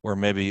or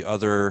maybe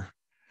other,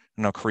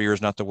 career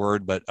is not the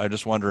word, but I'm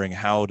just wondering,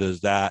 how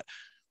does that,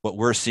 what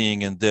we're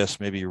seeing in this,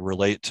 maybe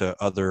relate to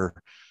other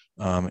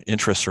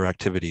interests or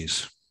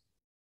activities?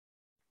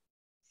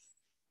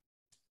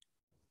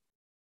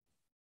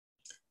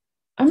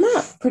 I'm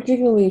not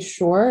particularly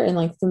sure and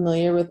like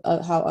familiar with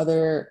how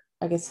other,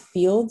 I guess,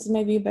 fields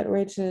may be a better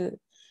way to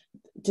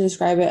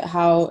describe it,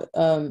 how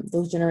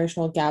those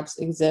generational gaps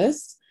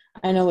exist.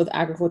 I know with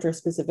agriculture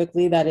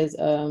specifically, that is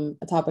a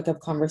topic of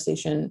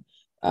conversation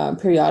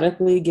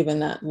periodically, given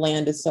that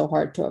land is so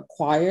hard to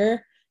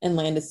acquire and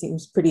land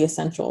seems pretty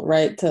essential,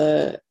 right,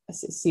 to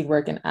seed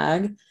work and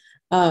ag.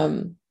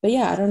 But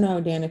yeah, I don't know,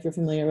 Dan, if you're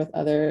familiar with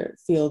other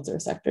fields or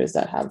sectors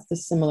that have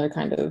this similar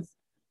kind of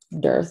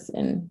dearth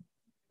in.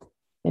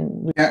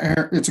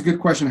 Yeah, it's a good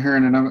question,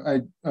 Heron, and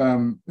I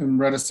am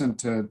reticent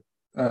to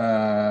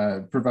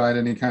provide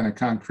any kind of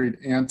concrete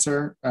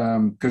answer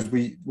because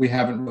we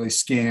haven't really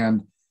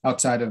scanned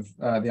outside of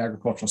the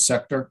agricultural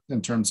sector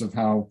in terms of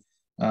how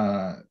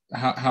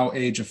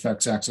age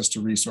affects access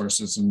to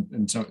resources,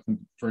 and so,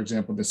 for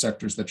example, the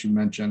sectors that you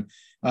mentioned.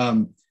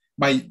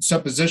 My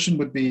supposition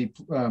would be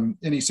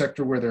any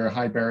sector where there are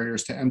high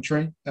barriers to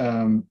entry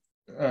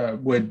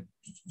would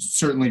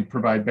certainly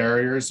provide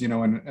barriers,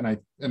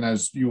 and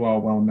as you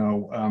all well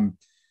know,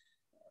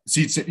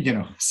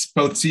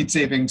 both seed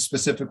saving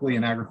specifically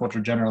and agriculture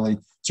generally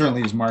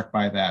certainly is marked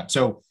by that.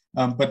 So,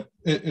 but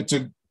it's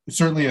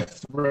certainly a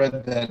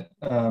thread that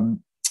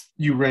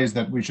you raised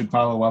that we should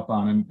follow up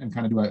on and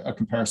kind of do a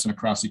comparison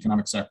across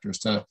economic sectors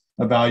to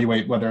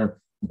evaluate whether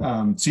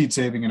seed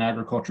saving in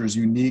agriculture is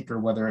unique or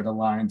whether it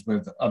aligns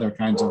with other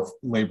kinds of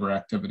labor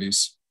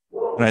activities.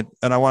 And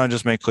I want to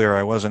just make clear,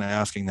 I wasn't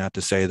asking that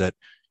to say that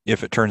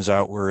if it turns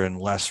out we're in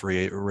less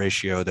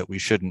ratio that we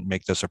shouldn't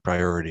make this a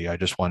priority. I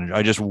just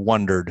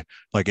wondered,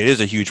 like, it is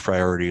a huge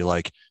priority,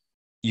 like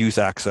youth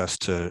access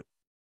to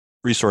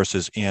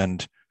resources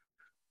and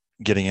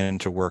getting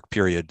into work,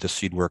 period, the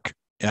seed work,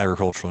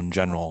 agricultural in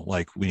general.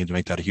 Like, we need to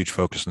make that a huge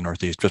focus in the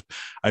Northeast.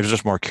 I was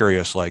just more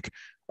curious, like,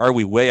 are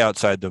we way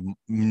outside the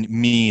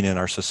mean in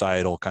our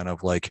societal kind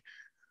of like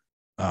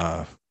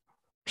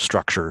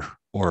structure,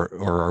 or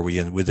are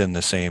we within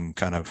the same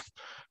kind of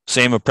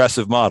same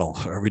oppressive model?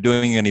 Are we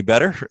doing any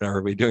better, or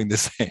are we doing the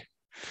same?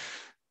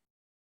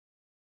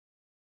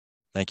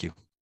 Thank you.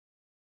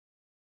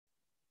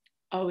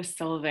 Oh,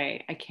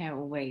 Solveig, I can't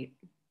wait.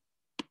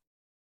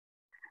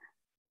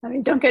 I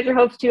mean, don't get your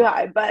hopes too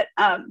high, but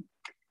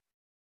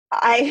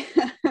I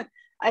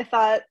I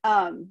thought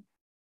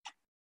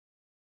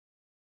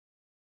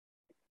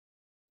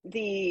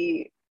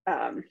the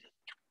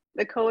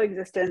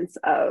coexistence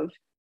of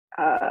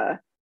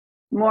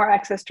more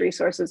access to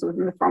resources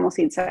within the formal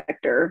seed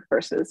sector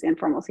versus the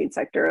informal seed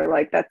sector,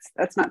 like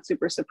that's not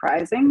super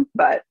surprising,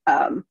 but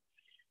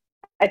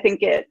I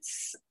think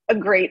it's a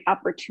great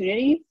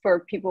opportunity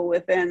for people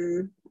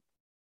within,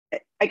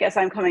 I guess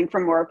I'm coming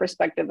from more a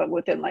perspective of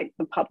within like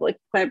the public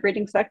plant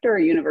breeding sector or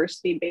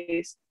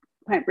university-based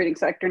plant breeding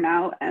sector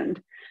now. And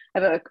I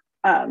have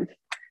a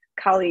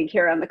colleague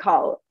here on the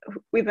call.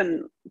 We've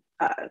been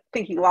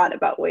thinking a lot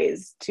about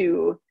ways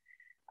to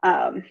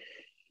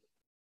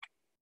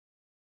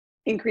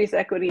increase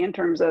equity in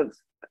terms of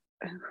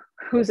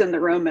who's in the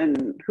room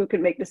and who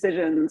can make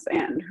decisions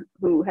and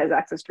who has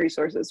access to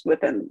resources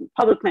within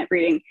public plant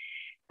breeding.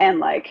 And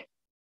like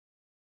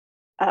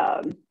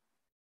that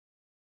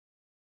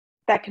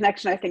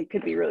connection, I think,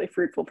 could be really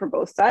fruitful for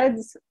both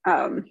sides.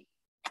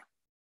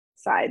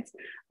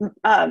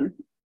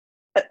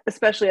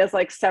 Especially as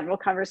like several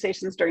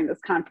conversations during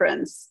this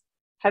conference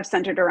have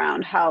centered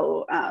around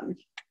how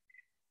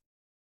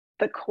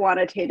the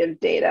quantitative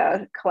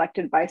data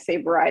collected by, say,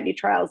 variety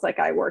trials like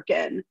I work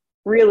in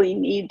really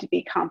need to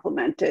be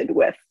complemented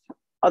with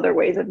other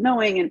ways of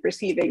knowing and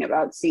perceiving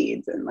about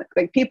seeds. And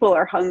like people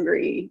are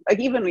hungry, like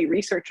even we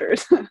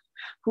researchers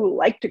who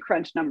like to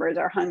crunch numbers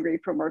are hungry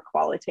for more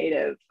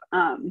qualitative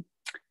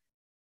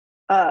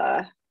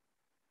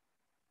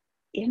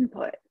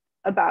input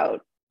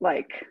about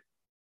like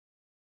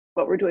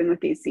what we're doing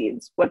with these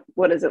seeds,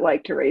 what is it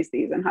like to raise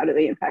these and how do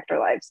they impact our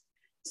lives.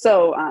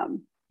 So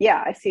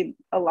yeah, I see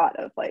a lot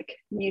of like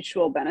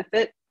mutual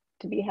benefit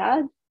to be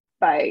had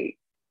by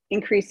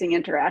increasing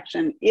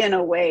interaction in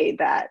a way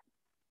that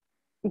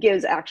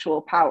gives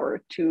actual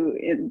power to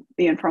in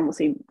the informal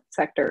seed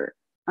sector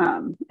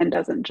and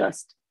doesn't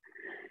just,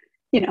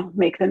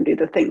 make them do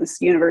the things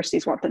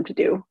universities want them to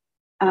do.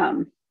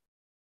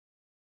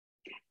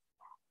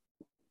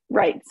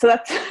 Right, so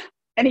that's,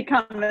 any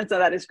comments on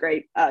that is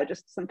great.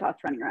 Just some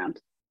thoughts running around.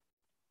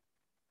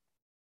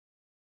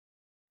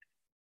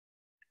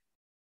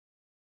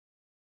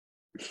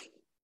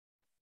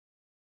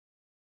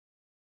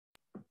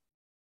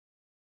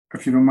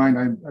 If you don't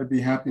mind, I'd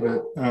be happy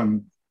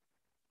to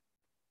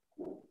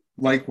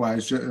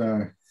likewise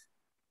to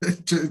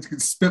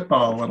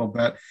spitball a little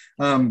bit.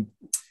 I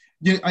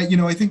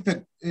think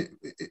that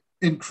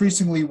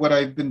increasingly what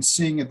I've been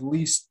seeing, at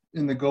least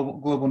in the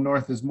global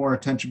North, is more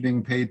attention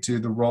being paid to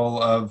the role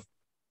of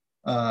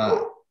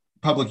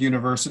public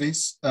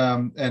universities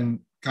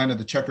and kind of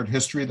the checkered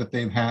history that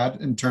they've had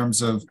in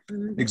terms of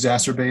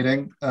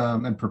exacerbating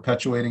and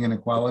perpetuating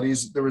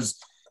inequalities. There was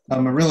a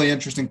really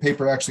interesting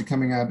paper actually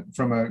coming out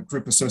from a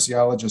group of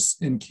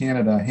sociologists in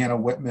Canada, Hannah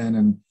Whitman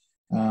and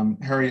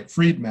Harriet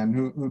Friedman,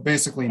 who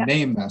basically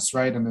named this,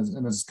 right?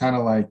 And is kind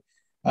of like,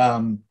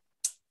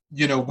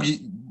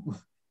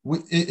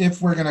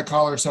 if we're going to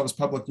call ourselves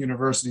public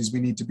universities, we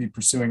need to be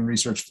pursuing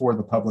research for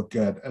the public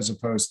good, as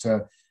opposed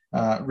to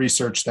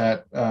research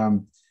that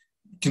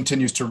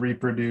continues to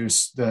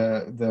reproduce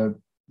the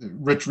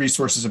rich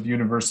resources of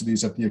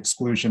universities at the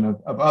exclusion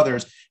of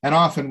others, and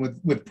often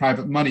with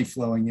private money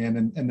flowing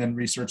in, and then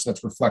research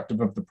that's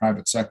reflective of the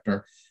private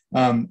sector,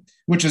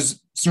 which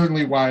is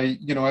certainly why,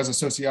 as a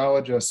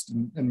sociologist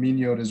and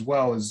Megnot as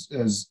well,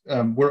 as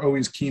we're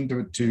always keen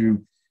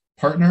to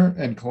partner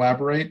and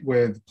collaborate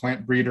with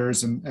plant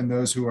breeders and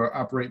those who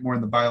operate more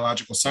in the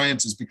biological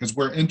sciences, because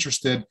we're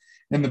interested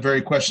in the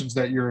very questions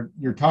that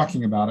you're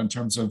talking about in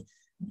terms of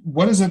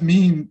what does it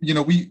mean.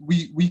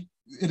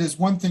 It is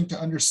one thing to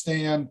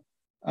understand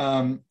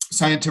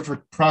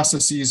scientific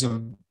processes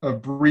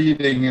of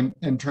breeding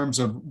in terms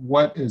of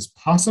what is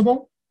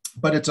possible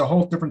But it's a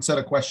whole different set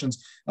of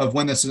questions of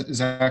when this is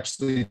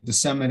actually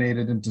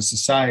disseminated into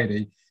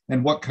society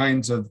and what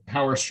kinds of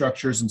power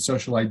structures and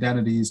social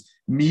identities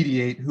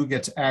mediate who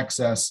gets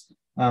access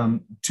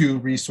to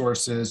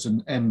resources,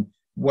 and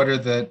what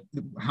are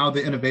how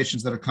the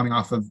innovations that are coming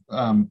off of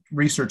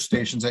research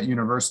stations at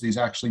universities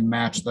actually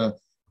match the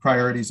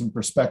priorities and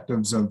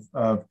perspectives of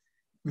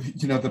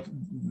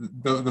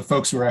the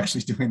folks who are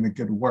actually doing the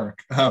good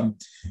work.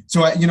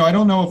 So I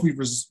don't know if we've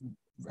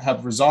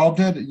have resolved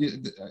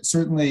it.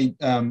 Certainly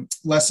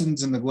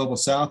lessons in the Global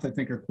South, I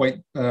think, are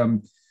quite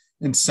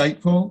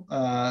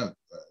insightful.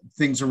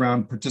 Things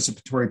around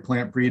participatory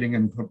plant breeding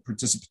and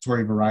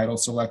participatory varietal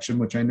selection,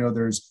 which I know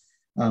there's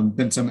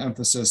been some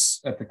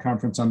emphasis at the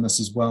conference on this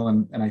as well.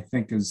 And I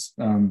think is,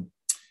 the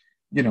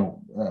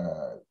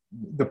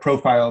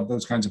profile of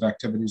those kinds of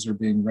activities are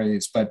being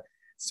raised. But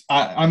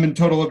I'm in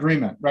total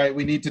agreement, right?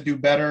 We need to do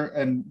better,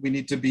 and we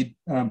need to be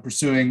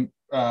pursuing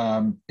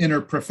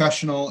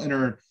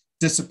interprofessional,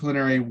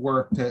 interdisciplinary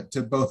work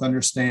to both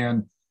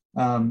understand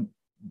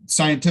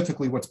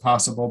scientifically what's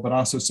possible, but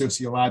also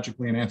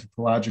sociologically and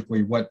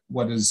anthropologically what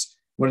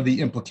are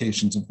the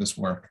implications of this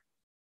work.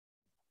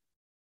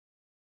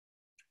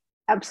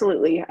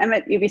 Absolutely. I'm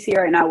at UBC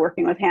right now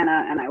working with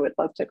Hannah, and I would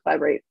love to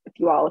collaborate with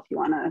you all if you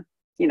want to,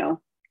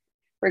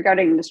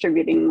 regarding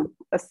distributing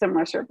a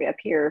similar survey up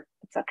here,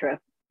 etc.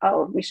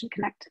 Oh, we should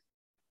connect.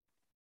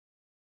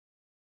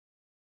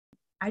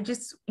 I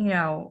just,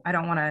 I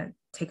don't want to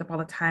take up all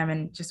the time,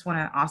 and just want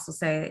to also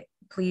say,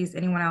 please,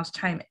 anyone else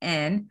chime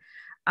in.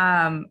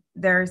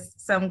 There's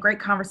some great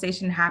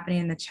conversation happening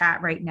in the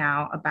chat right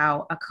now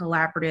about a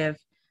collaborative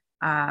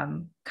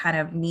kind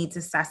of needs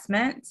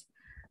assessment.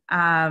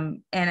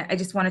 And I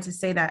just wanted to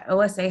say that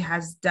OSA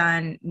has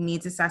done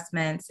needs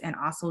assessments and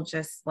also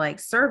just like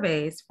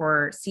surveys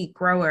for seed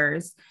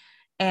growers.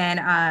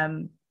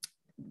 And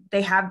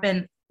they have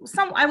been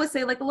I would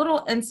say like a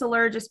little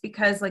insular, just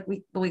because like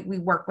we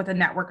work with a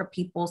network of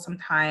people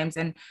sometimes,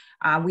 and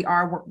we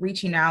are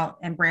reaching out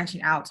and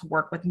branching out to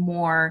work with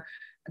more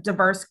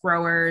diverse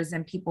growers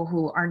and people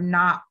who are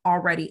not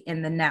already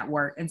in the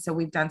network. And so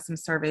we've done some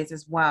surveys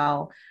as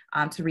well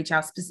to reach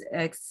out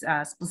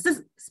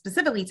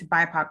specifically to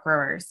BIPOC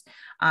growers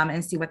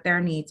and see what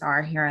their needs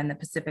are here in the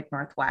Pacific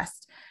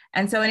Northwest.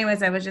 And so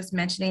anyways, I was just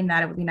mentioning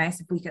that it would be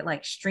nice if we could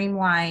like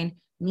streamline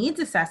needs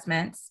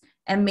assessments,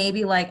 and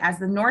maybe like as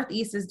the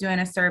Northeast is doing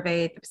a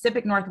survey, the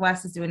Pacific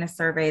Northwest is doing a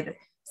survey, the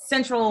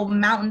Central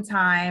Mountain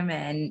Time,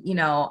 and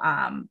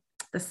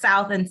the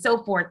South and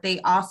so forth, they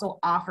also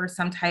offer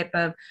some type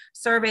of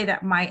survey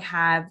that might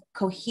have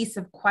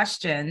cohesive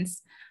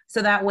questions.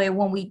 So that way,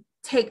 when we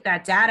take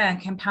that data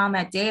and compound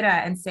that data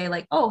and say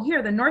like, oh,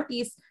 here, the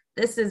Northeast,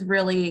 this is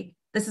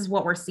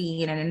what we're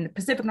seeing. And in the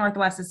Pacific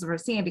Northwest, this is what we're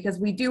seeing, because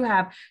we do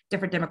have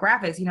different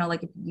demographics.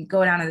 Like if you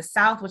go down to the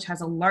South, which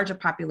has a larger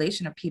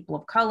population of people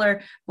of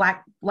color,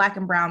 Black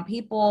and brown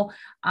people,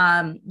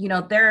 you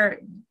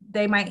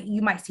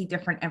might see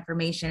different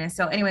information. And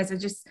so anyways,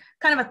 it's just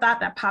kind of a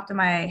thought that popped in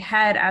my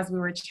head as we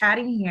were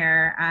chatting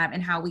here,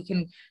 and how we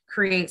can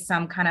create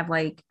some kind of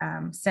like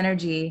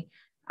synergy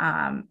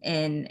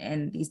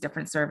in these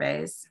different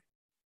surveys.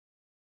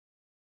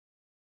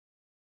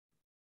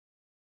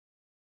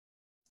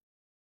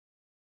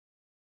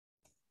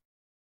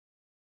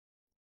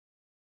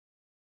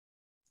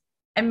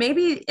 And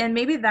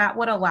maybe that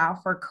would allow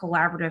for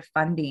collaborative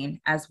funding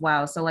as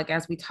well. So like,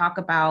 as we talk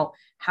about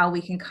how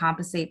we can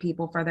compensate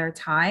people for their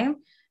time,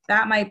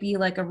 that might be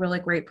like a really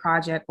great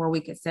project where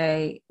we could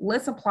say,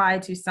 let's apply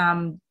to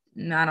some,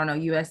 I don't know,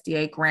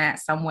 USDA grant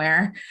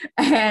somewhere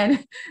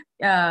and,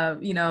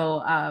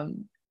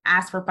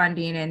 ask for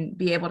funding and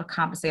be able to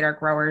compensate our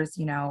growers,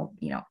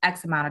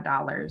 X amount of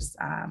dollars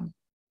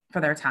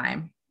for their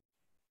time.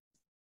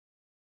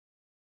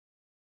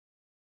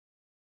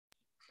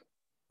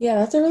 Yeah,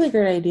 that's a really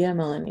great idea,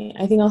 Melanie.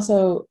 I think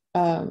also,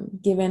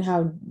 given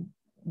how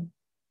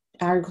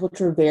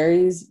agriculture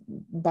varies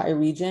by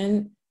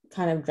region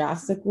kind of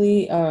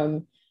drastically,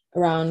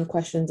 around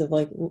questions of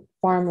like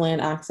farmland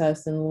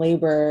access and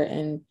labor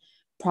and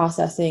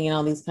processing and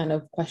all these kind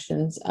of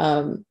questions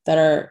that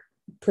are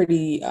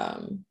pretty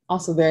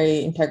also very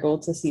integral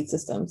to seed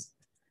systems.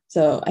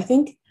 So I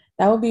think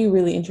that would be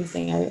really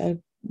interesting. I'd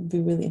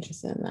be really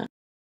interested in that.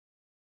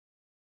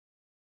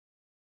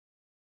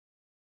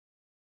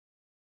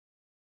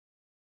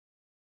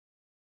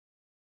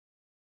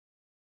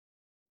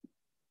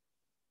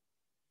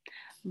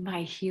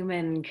 My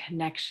human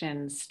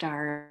connection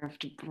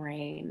starved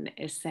brain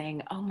is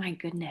saying, oh my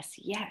goodness,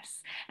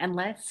 yes. And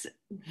let's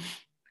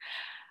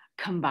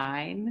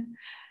combine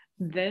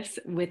this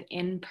with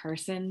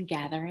in-person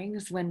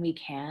gatherings when we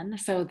can.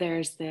 So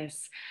there's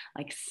this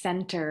like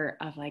center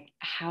of like,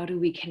 how do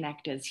we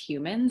connect as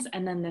humans?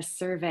 And then this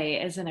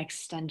survey is an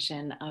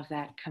extension of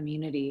that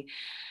community.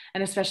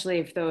 And especially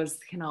if those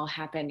can all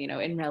happen,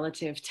 in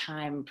relative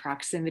time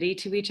proximity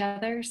to each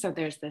other. So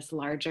there's this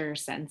larger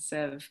sense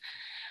of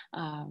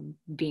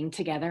being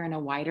together in a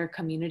wider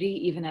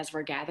community, even as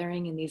we're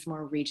gathering in these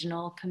more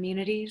regional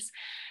communities.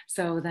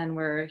 So then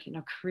we're,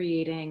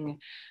 creating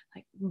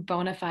like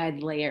bona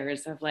fide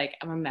layers of like,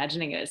 I'm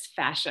imagining it as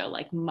fascia,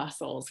 like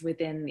muscles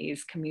within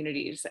these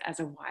communities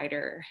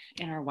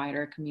in our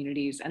wider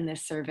communities. And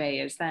this survey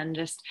is then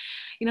just,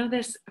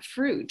 this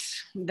fruit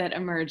that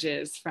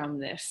emerges from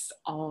this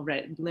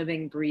already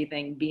living,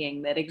 breathing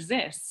being that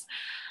exists,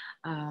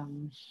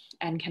 and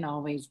can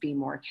always be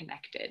more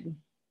connected.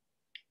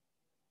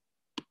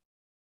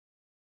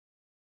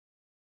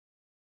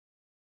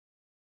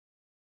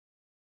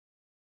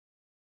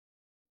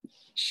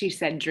 She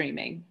said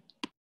dreaming.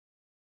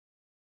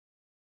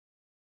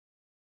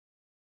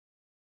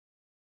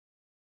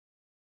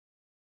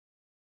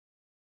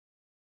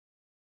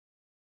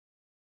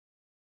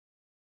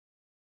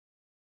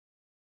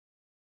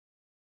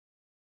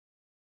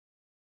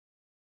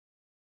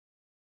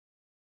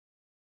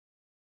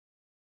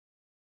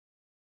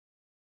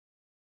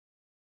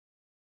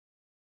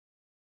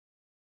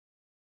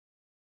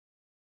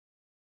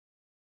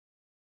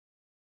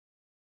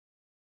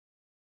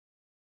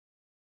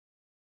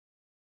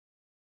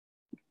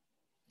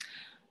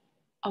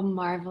 A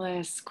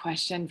marvelous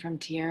question from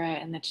Tiara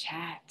in the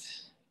chat.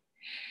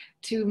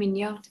 To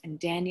Megnot and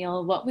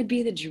Daniel, what would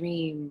be the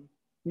dream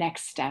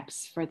next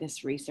steps for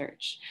this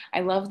research?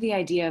 I love the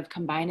idea of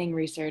combining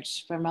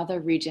research from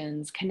other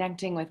regions,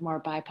 connecting with more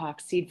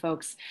BIPOC seed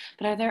folks,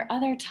 but are there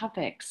other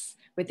topics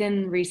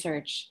within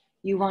research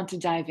you want to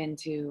dive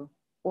into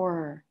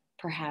or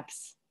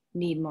perhaps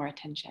need more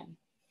attention?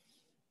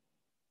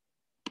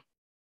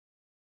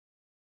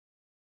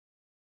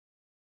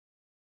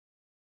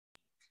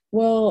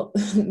 Well,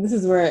 this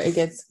is where it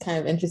gets kind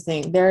of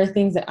interesting. There are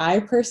things that I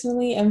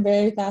personally am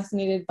very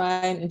fascinated by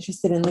and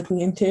interested in looking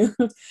into,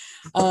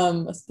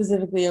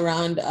 specifically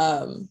around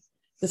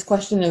this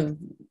question of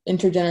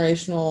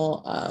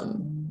intergenerational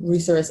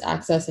resource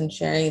access and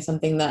sharing is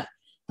something that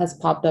has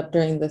popped up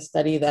during the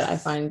study that I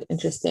find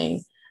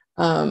interesting.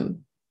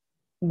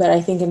 But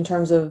I think in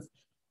terms of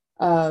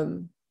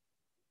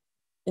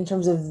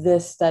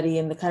this study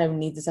and the kind of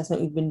needs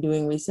assessment we've been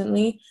doing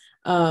recently,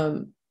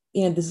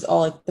 this is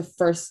all like the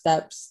first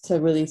steps to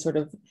really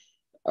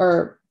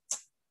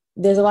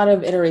there's a lot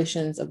of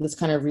iterations of this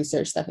kind of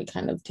research that could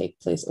kind of take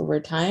place over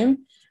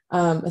time,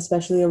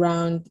 especially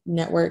around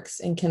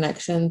networks and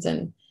connections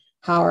and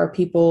how our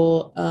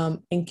people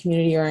in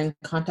community are in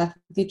contact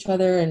with each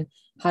other and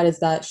how does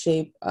that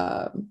shape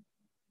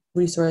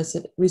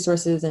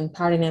resources and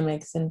power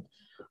dynamics and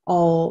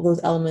all those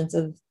elements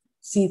of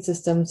seed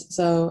systems.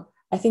 So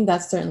I think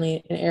that's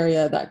certainly an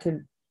area that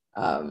could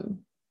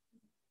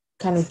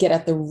kind of get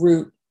at the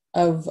root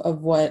of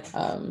what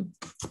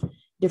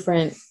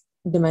different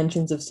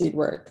dimensions of seed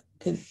work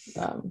could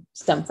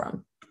stem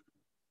from.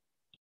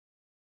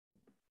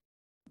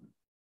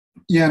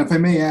 Yeah, and if I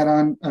may add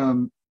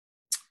on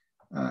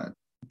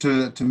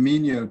to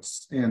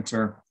Megnot's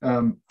answer,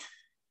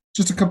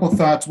 just a couple of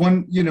thoughts.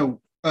 One,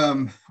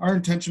 our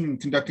intention in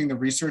conducting the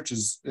research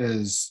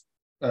is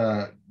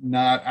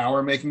not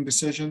our making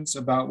decisions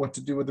about what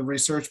to do with the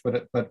research,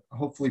 but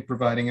hopefully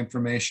providing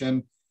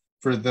information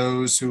for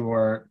those who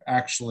are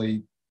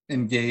actually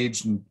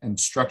engaged and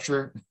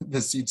structure the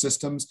seed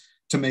systems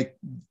to make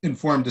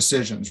informed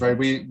decisions, right?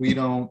 We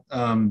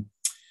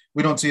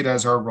don't see it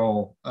as our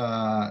role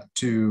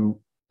to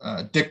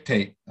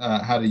dictate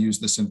how to use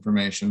this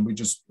information. We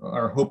just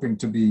are hoping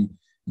to be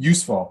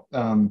useful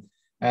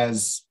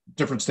as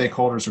different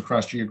stakeholders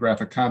across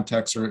geographic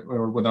contexts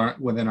or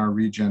within our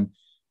region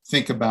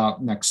think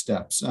about next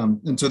steps.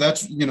 And so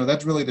that's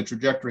really the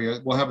trajectory.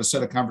 We'll have a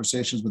set of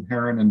conversations with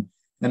Heron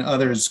and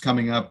others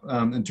coming up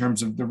in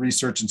terms of the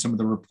research and some of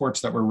the reports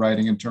that we're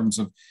writing in terms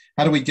of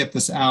how do we get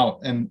this out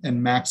and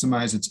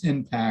maximize its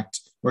impact,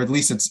 or at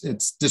least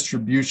its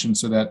distribution,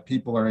 so that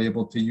people are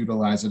able to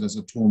utilize it as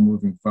a tool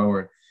moving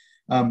forward.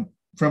 From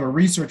a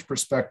research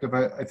perspective,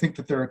 I think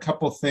that there are a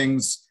couple of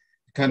things,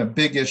 kind of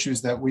big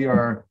issues that we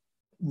are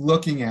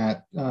looking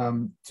at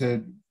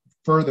to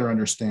further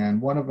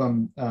understand. One of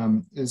them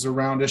is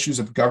around issues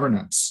of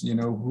governance.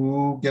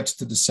 Who gets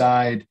to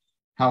decide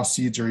how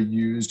seeds are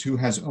used, who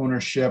has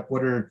ownership,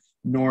 what are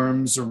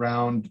norms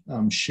around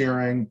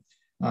sharing,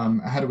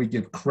 how do we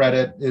give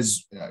credit,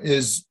 is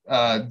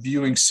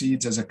viewing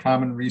seeds as a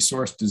common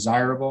resource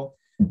desirable,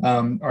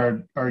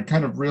 are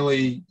kind of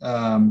really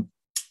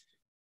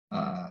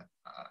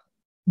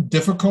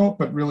difficult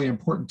but really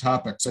important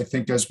topics, I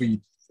think, as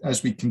we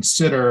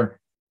consider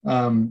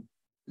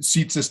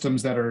seed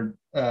systems that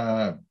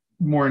are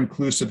more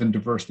inclusive and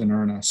diverse than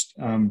earnest.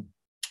 And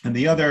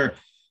the other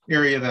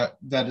area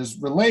that is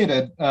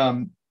related,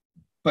 but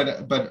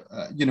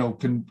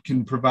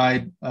can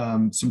provide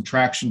some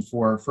traction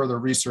for further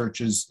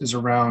research is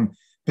around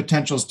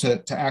potentials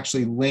to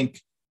actually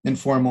link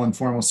informal and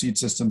formal seed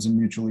systems in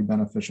mutually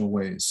beneficial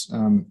ways.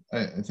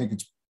 I think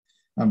it's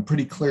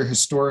pretty clear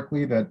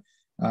historically that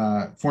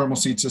formal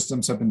seed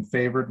systems have been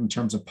favored in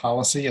terms of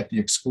policy at the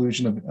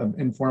exclusion of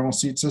informal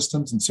seed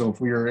systems. And so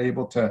if we are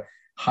able to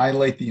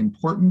highlight the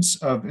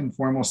importance of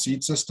informal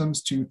seed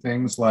systems to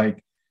things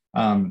like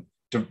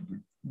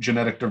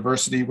genetic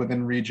diversity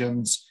within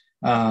regions,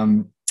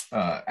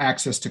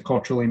 access to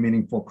culturally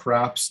meaningful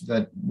crops,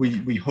 that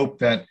we hope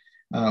that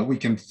we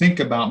can think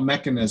about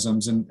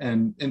mechanisms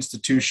and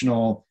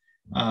institutional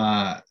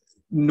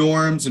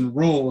norms and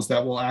rules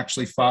that will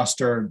actually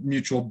foster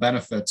mutual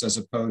benefits as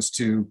opposed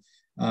to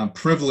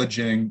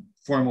privileging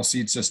formal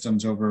seed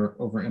systems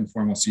over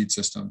informal seed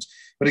systems.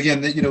 But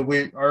again,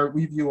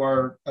 we view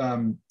our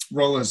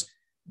role as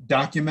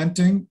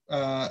documenting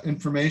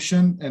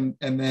information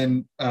and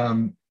then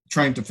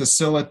trying to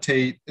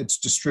facilitate its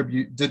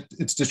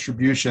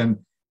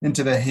distribution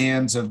into the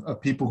hands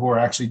of people who are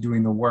actually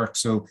doing the work,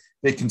 so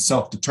they can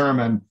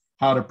self-determine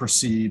how to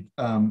proceed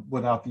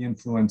without the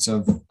influence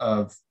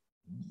of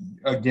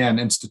again,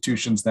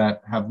 institutions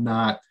that have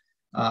not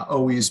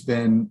always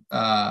been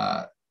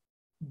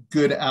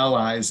good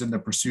allies in the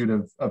pursuit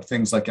of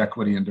things like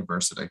equity and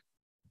diversity.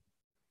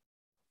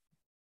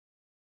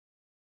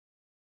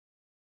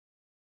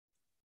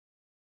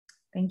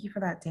 Thank you for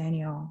that,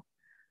 Daniel.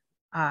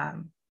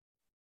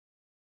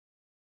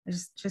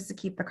 Just to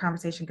keep the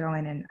conversation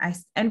going, and I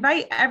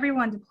invite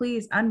everyone to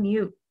please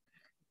unmute,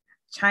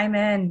 chime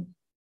in,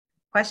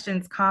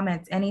 questions,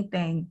 comments,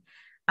 anything.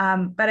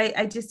 But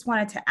I just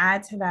wanted to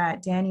add to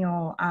that,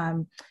 Daniel,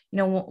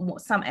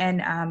 some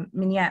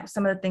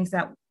of the things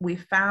that we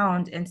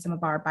found in some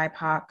of our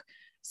BIPOC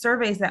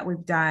surveys that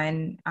we've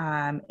done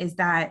is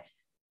that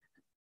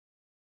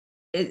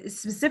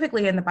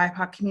specifically in the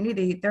BIPOC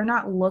community, they're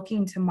not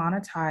looking to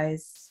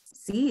monetize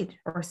seed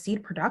or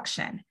seed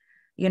production.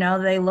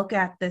 They look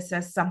at this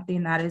as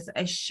something that is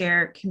a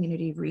shared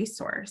community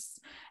resource.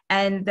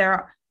 And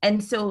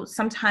so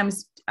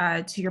sometimes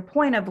to your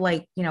point of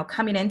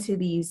coming into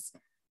these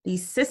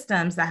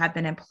systems that have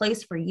been in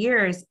place for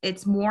years,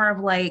 it's more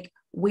of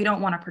we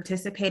don't want to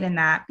participate in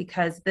that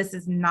because this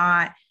is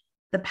not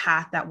the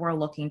path that we're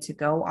looking to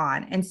go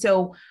on. And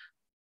so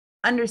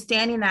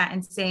understanding that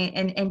and saying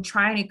and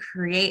trying to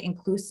create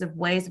inclusive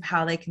ways of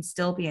how they can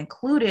still be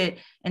included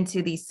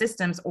into these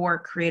systems or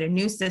create a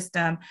new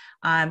system.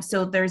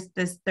 So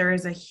there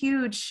is a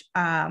huge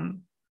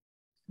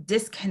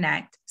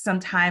disconnect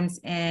sometimes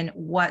in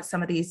what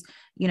some of these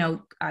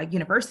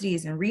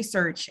universities and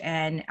research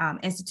and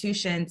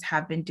institutions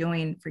have been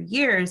doing for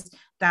years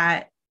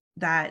that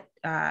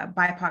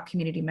BIPOC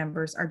community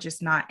members are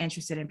just not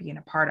interested in being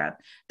a part of.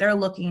 They're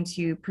looking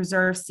to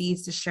preserve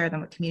seeds to share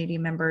them with community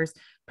members,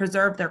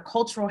 preserve their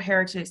cultural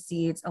heritage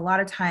seeds. A lot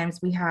of times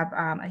we have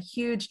a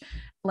huge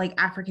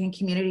African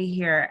community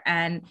here,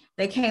 and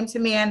they came to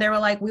me and they were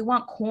like, we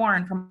want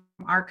corn from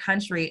our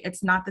country.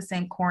 It's not the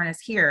same corn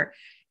as here.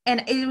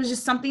 And it was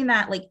just something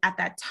that at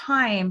that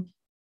time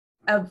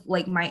of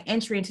my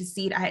entry into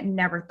seed, I had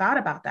never thought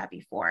about that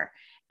before.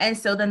 And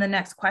so then the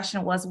next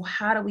question was, well,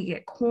 how do we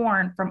get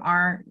corn from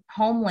our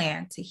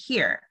homeland to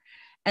here?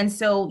 And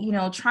so,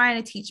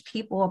 trying to teach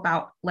people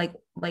about GRIN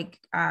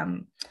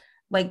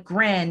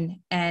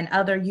and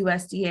other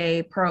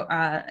USDA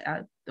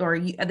or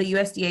the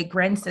USDA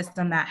GRIN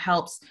system that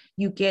helps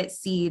you get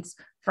seeds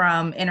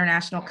from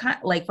international,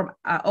 from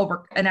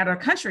over in other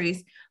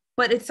countries.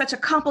 But it's such a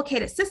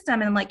complicated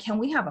system. And can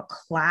we have a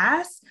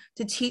class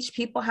to teach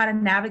people how to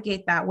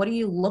navigate that? What are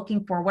you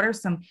looking for? What are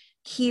some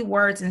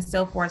keywords and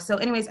so forth? So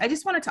anyways, I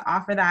just wanted to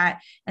offer that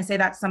and say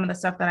that's some of the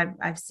stuff that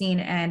I've seen.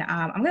 And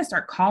I'm going to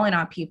start calling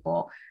on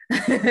people.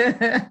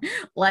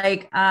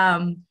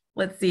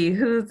 Let's see,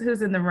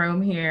 who's in the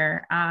room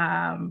here?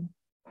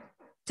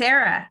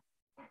 Tara,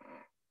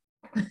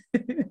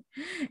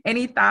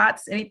 any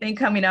thoughts, anything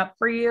coming up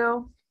for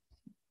you?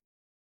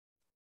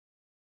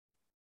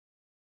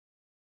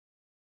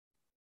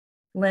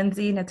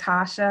 Lindsay,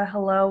 Natasha,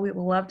 hello. We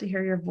would love to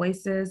hear your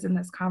voices in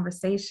this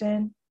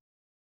conversation.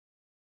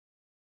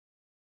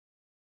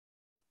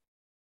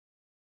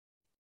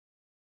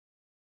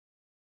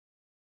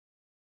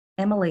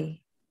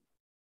 Emily.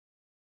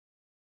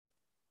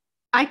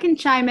 I can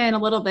chime in a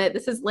little bit.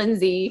 This is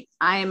Lindsay.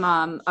 I'm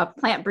a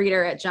plant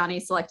breeder at Johnny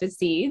Selected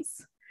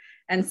Seeds.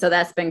 And so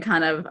that's been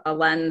kind of a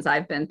lens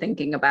I've been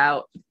thinking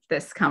about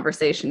this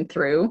conversation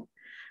through.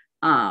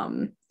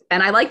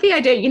 And I like the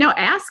idea,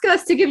 ask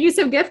us to give you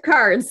some gift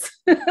cards.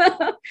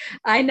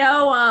 I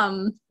know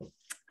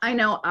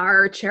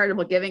our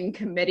charitable giving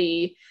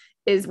committee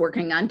is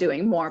working on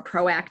doing more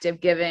proactive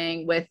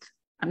giving with,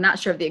 I'm not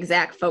sure of the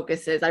exact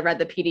focuses. I read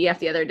the PDF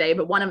the other day,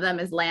 but one of them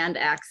is land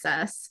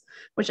access,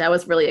 which I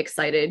was really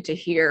excited to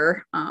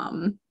hear,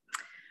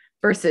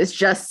 versus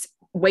just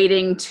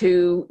waiting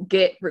to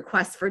get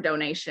requests for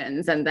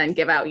donations and then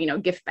give out,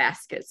 gift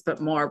baskets, but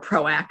more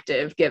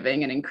proactive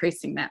giving and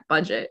increasing that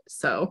budget.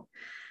 So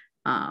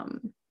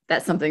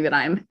that's something that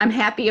I'm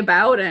happy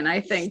about. And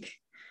I think,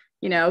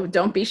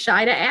 don't be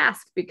shy to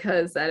ask,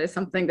 because that is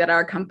something that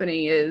our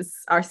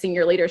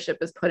senior leadership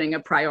is putting a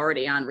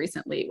priority on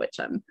recently, which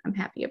I'm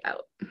happy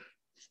about.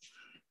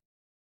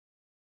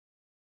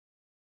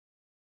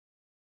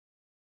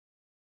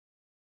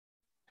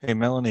 Hey,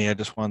 Melanie, I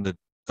just wanted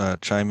to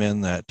chime in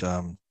that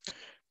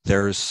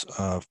there's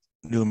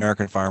new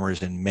American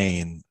farmers in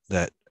Maine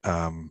that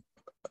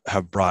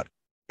have brought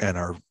and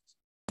are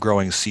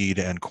growing seed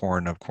and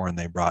corn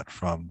they brought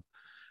from,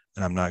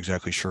 and I'm not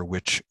exactly sure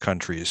which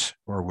countries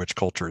or which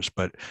cultures,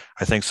 but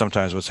I think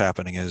sometimes what's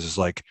happening is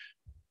like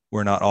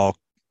we're not all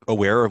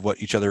aware of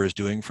what each other is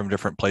doing from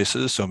different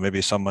places. So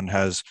maybe someone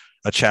has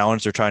a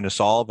challenge they're trying to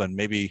solve, and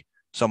maybe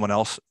someone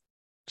else,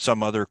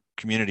 some other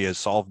community has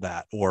solved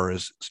that or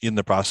is in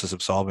the process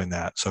of solving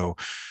that. So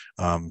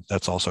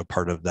that's also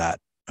part of that.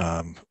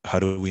 How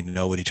do we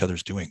know what each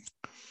other's doing?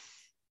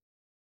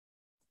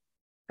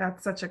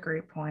 That's such a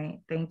great point.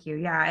 Thank you.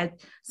 Yeah,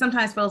 it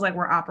sometimes feels like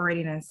we're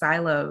operating in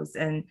silos,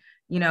 and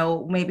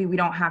maybe we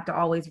don't have to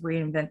always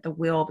reinvent the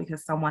wheel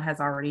because someone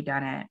has already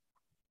done it.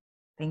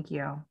 Thank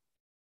you.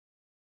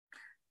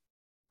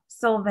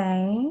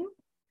 Sylvain?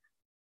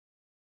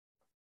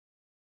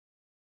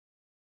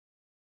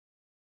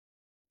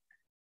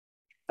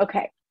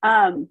 Okay.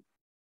 I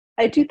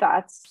had two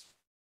thoughts.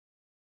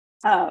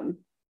 One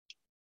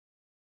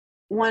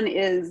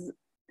is,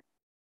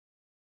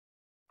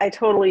 I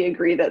totally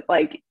agree that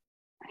like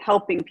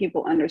helping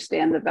people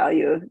understand the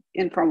value of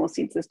informal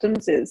seed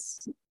systems is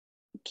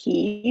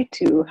key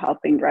to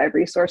helping drive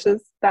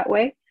resources that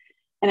way.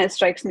 And it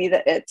strikes me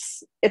that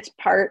it's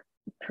part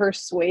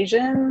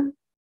persuasion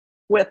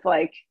with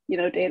like,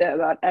 data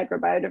about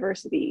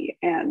agrobiodiversity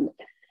and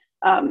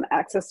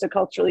access to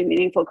culturally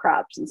meaningful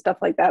crops and stuff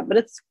like that.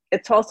 But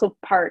it's also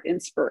part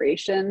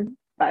inspiration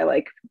by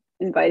like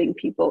inviting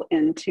people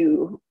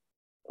into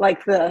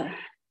like the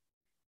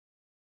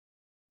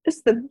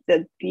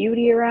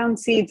beauty around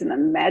seeds and the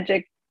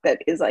magic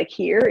that is like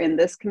here in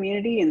this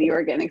community, in the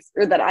organics,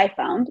 or that I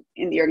found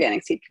in the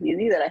organic seed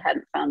community that I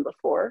hadn't found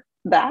before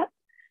that.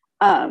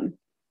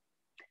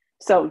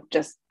 So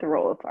just the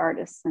role of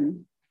artists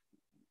and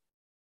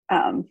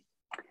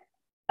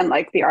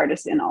like the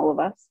artists in all of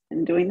us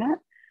in doing that,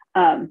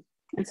 and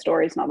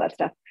stories and all that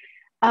stuff.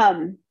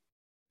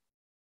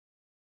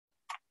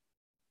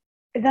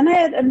 Then I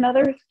had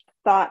another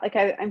thought, like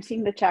I'm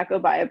seeing the chat go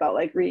by about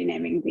like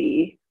renaming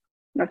the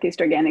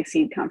Northeast Organic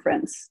Seed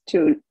Conference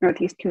to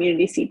Northeast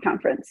Community Seed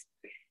Conference.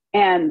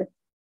 And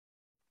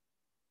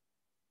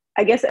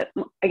I guess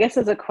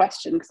as a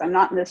question, because I'm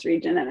not in this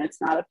region and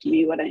it's not up to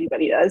me what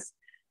anybody does,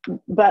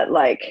 but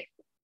like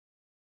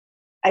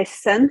I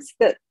sense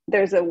that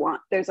there's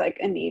like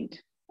a need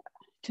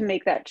to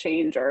make that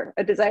change, or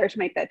a desire to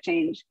make that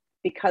change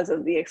because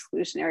of the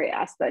exclusionary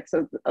aspects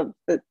of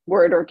the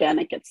word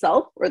organic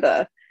itself, or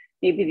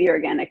maybe the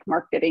organic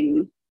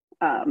marketing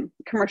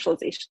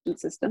commercialization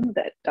system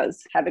that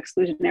does have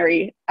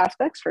exclusionary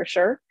aspects for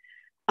sure.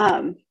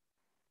 I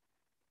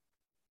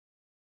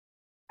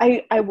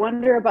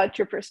wonder about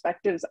your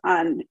perspectives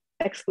on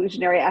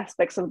exclusionary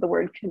aspects of the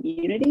word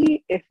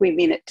community, if we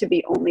mean it to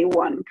be only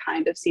one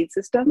kind of seed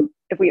system,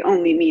 if we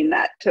only mean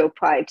that to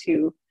apply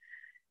to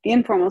the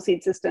informal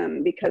seed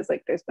system, because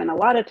like there's been a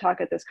lot of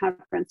talk at this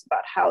conference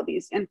about how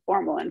these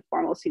informal and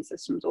formal seed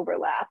systems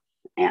overlap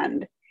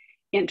and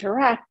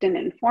interact and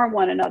inform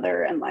one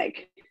another, and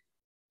like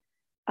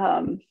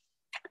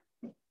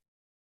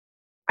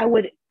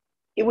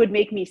it would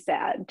make me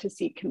sad to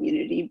see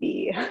community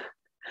be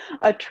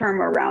a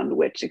term around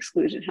which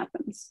exclusion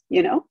happens,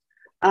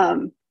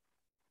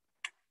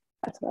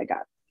 that's what I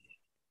got.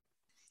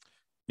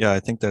 Yeah, I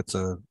think that's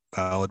a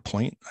valid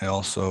point. I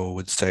also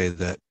would say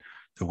that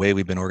the way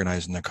we've been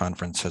organizing the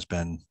conference has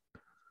been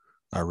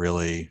a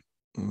really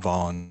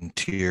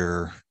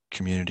volunteer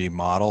community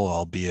model,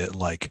 albeit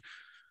like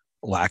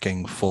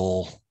lacking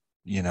full,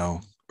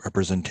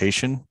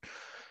 representation,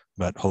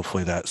 but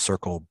hopefully that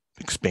circle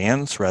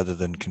expands rather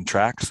than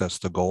contracts. That's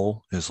the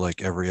goal, is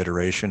like every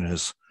iteration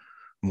is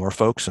more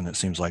folks, and it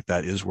seems like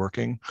that is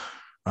working.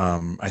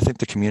 I think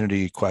the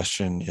community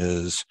question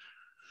is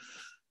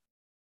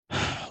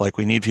like,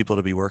 we need people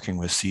to be working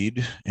with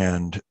seed,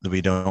 and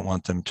we don't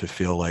want them to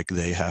feel like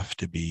they have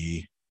to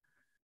be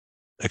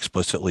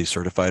explicitly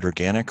certified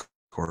organic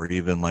or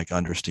even like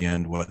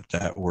understand what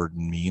that word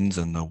means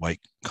in the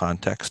white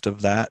context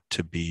of that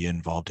to be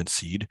involved in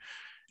seed.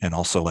 And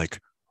also like,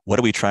 what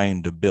are we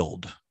trying to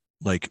build?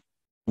 Like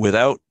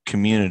without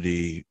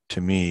community,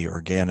 to me,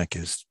 organic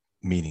is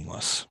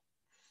meaningless.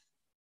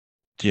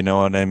 Do you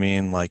know what I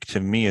mean? Like, to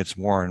me, it's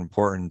more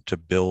important to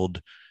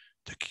build,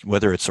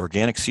 whether it's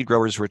organic seed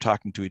growers who are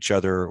talking to each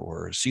other,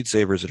 or seed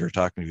savers that are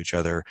talking to each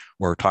other,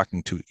 or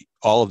talking to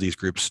all of these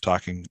groups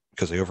talking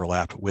because they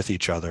overlap with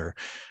each other.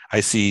 I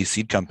see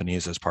seed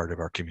companies as part of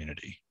our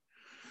community.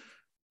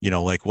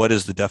 Like, what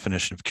is the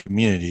definition of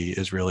community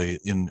is really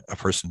in a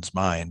person's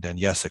mind. And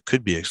yes, it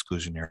could be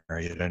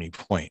exclusionary at any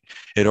point.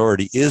 It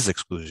already is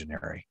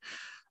exclusionary.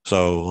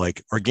 So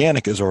like,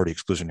 organic is already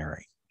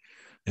exclusionary.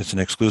 It's an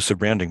exclusive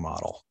branding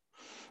model.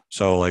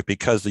 So like,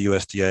 because the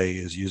USDA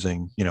is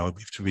using,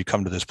 we've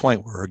come to this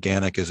point where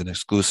organic is an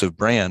exclusive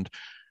brand.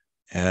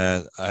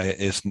 And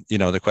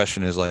the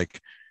question is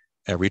like,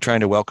 are we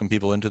trying to welcome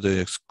people into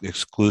the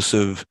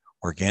exclusive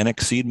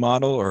organic seed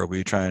model, or are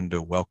we trying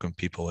to welcome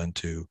people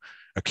into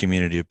a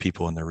community of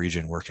people in the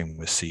region working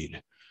with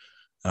seed?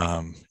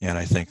 And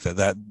I think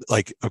that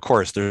like, of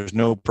course, there's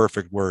no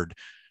perfect word,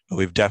 but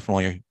we've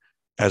definitely,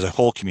 as a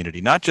whole community,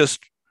 not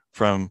just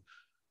from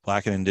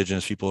Black and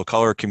Indigenous people of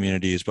color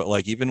communities, but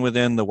like even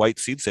within the white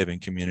seed saving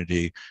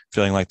community,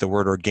 feeling like the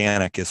word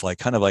organic is like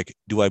kind of like,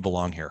 do I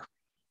belong here?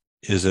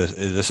 This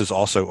is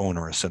also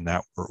onerous in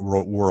that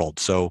world.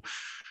 So,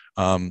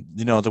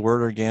 you know, the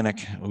word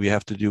organic, we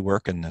have to do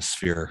work in this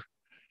sphere.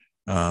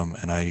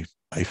 And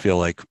I feel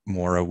like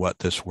more of what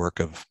this work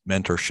of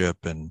mentorship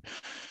and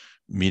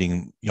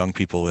meeting young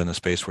people in a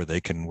space where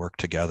they can work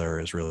together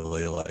is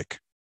really like,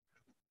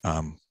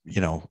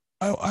 you know,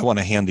 I want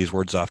to hand these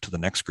words off to the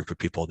next group of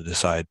people to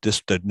decide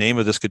this. The name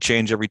of this could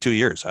change every 2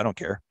 years. I don't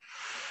care.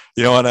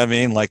 You know what I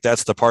mean? Like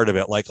that's the part of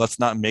it. Like, let's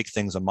not make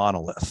things a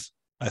monolith.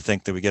 I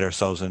think that we get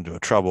ourselves into a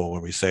trouble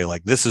when we say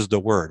like, this is the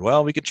word.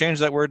 Well, we could change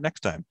that word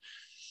next time.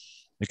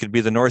 It could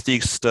be the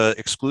Northeast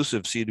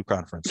exclusive seed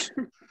conference.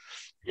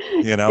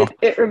 You know,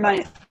 it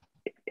reminds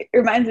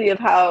me of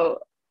how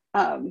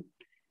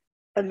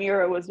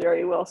Amira was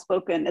very well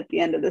spoken at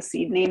the end of the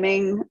seed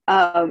naming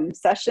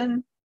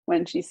session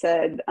when she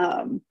said,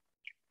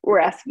 we're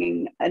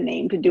asking a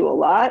name to do a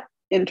lot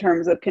in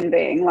terms of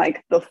conveying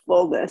like the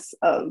fullness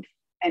of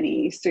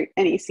any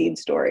seed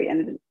story.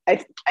 And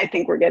I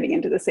think we're getting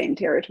into the same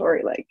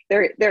territory. Like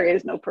there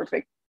is no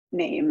perfect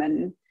name,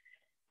 and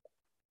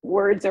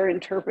words are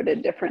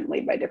interpreted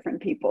differently by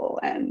different people.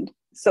 And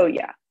so,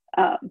 yeah,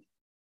 I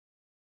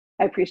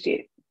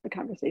appreciate the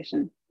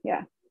conversation.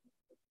 Yeah.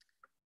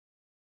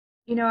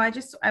 You know,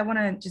 I want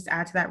to just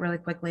add to that really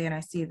quickly. And I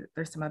see that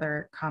there's some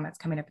other comments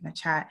coming up in the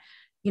chat.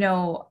 You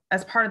know,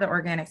 as part of the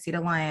Organic Seed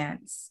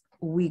Alliance,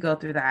 we go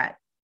through that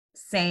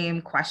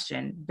same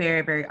question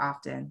very, very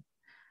often.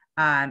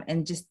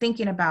 And just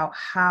thinking about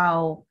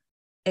how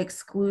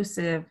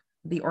exclusive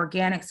the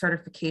organic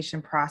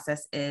certification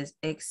process is,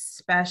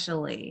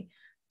 especially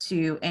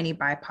to any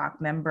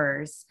BIPOC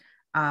members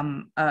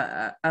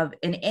of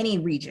in any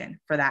region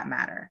for that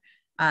matter.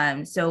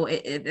 So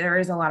there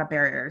is a lot of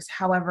barriers.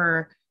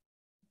 However,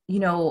 you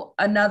know,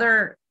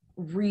 another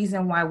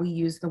reason why we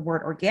use the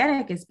word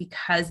organic is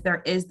because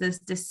there's this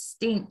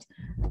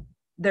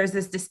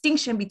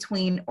distinction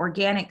between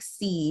organic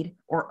seed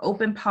or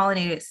open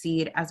pollinated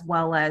seed, as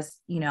well as,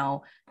 you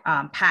know,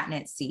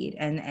 patented seed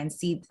and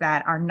seeds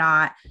that are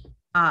not,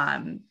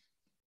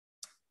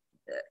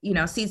 you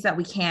know, seeds that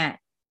we can't,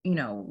 you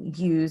know,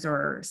 use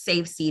or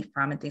save seed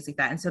from and things like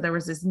that. And so there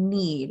was this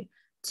need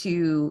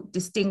to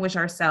distinguish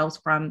ourselves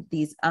from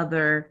these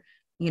other,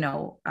 you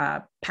know,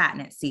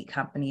 patented seed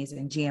companies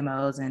and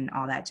GMOs and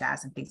all that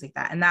jazz and things like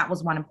that. And that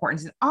was one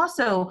importance. And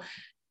also,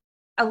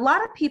 a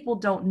lot of people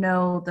don't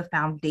know the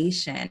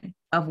foundation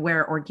of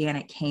where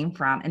organic came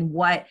from and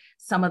what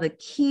some of the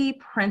key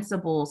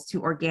principles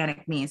to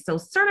organic means. So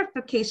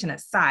certification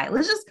aside,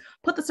 let's just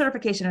put the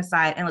certification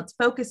aside and let's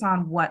focus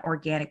on what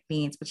organic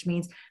means, which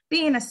means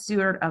being a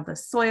steward of the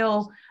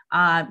soil,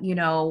 you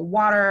know,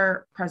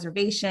 water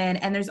preservation.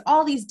 And there's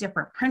all these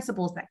different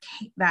principles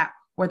that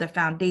were the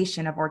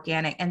foundation of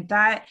organic. And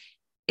that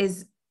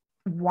is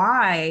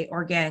why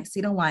Organic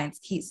Seed Alliance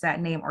keeps that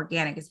name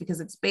organic, is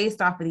because it's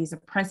based off of these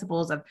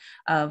principles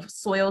of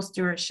soil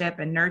stewardship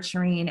and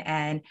nurturing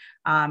and,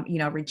 you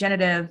know,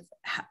 regenerative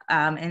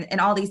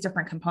and all these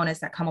different components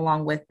that come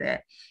along with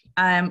it.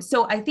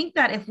 So I think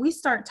that if we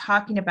start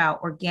talking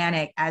about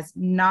organic as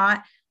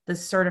not the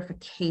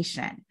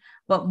certification,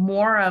 but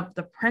more of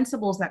the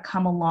principles that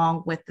come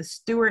along with the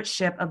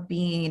stewardship of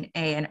being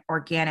an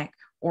organic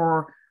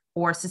or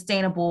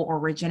sustainable or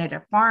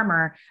regenerative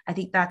farmer, I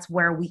think that's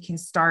where we can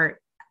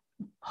start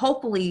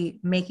hopefully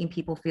making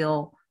people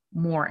feel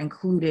more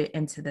included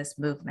into this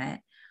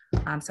movement.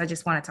 So I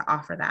just wanted to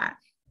offer that.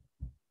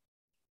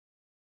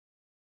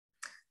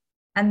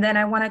 And then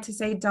I wanted to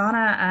say,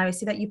 Donna, I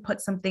see that you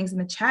put some things in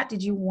the chat.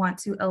 Did you want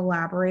to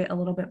elaborate a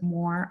little bit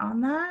more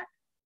on that?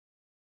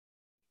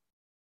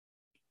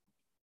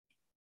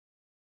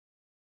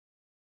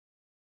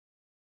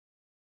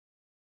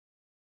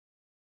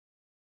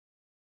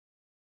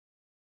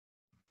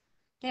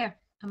 There,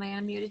 am I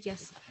unmuted?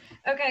 Yes.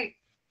 Okay.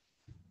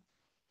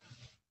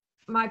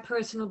 My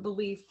personal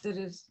belief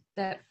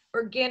that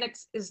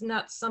organics is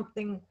not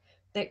something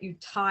that you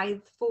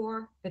tithe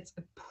for. It's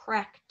a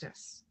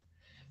practice.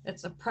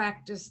 It's a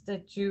practice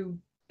that you,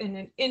 in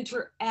an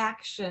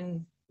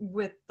interaction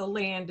with the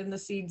land and the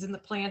seeds and the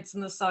plants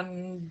and the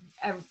sun,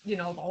 you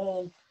know, the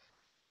whole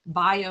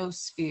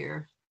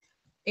biosphere.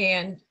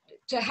 And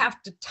to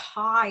have to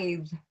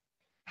tithe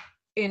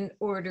in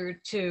order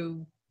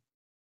to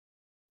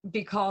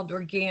be called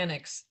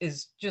organics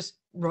is just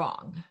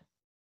wrong.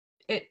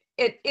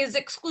 It is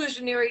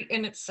exclusionary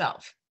in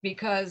itself,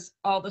 because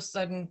all of a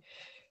sudden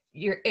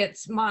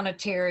it's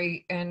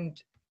monetary,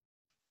 and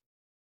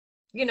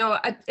you know,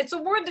 it's a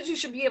word that you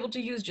should be able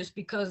to use just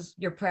because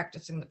you're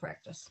practicing the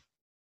practice.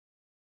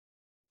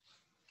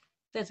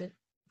 That's it.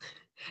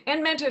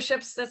 And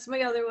mentorships, that's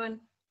my other one.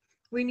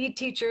 We need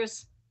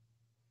teachers.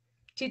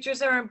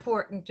 Teachers are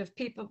important if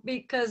people,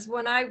 because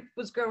when I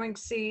was growing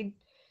seed,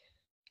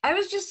 I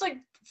was just like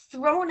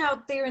thrown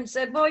out there and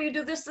said, well, you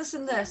do this, this,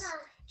 and this.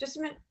 Just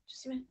a minute,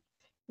 just a minute.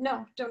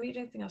 No, don't need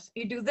anything else.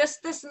 You do this,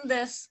 this, and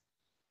this.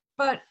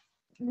 But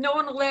no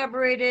one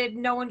elaborated,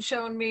 no one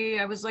showed me.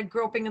 I was like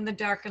groping in the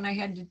dark and I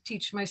had to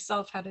teach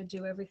myself how to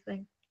do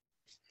everything.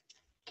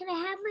 Can I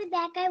have my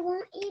back? I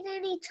won't eat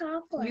any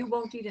chocolate. You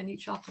won't eat any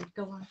chocolate.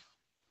 Go on.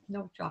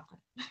 No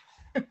chocolate.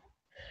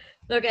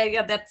 Okay,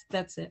 yeah,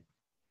 that's it.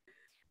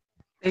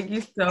 Thank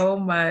you so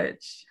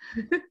much.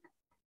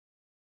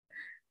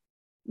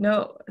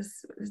 No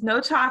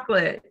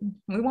chocolate.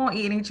 We won't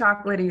eat any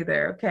chocolate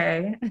either,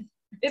 okay?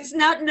 It's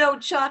not no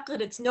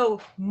chocolate, it's no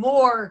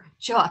more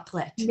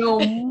chocolate. No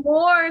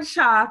more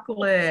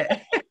chocolate.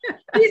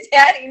 He's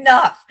had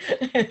enough.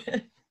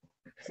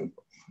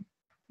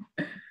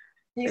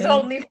 He's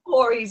only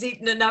 4, he's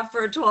eaten enough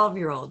for a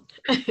 12-year-old.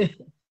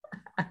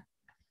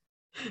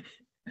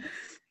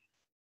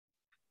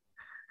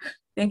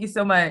 Thank you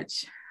so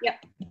much.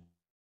 Yep.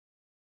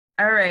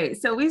 All right,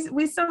 so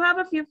we still have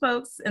a few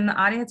folks in the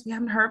audience we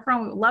haven't heard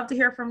from. We would love to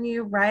hear from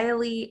you.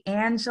 Riley,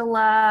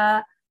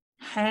 Angela,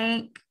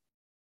 Hank,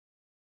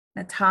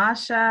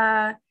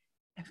 Natasha.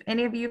 If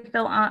any of you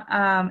feel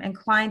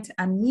inclined to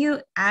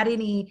unmute, add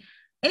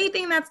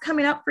anything that's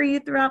coming up for you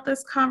throughout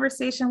this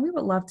conversation, we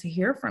would love to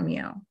hear from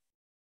you.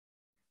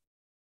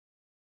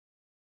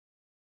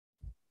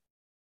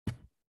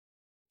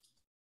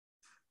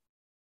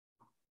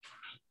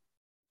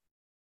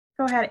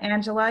 Go ahead,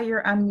 Angela,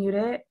 you're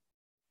unmuted.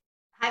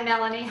 Hi,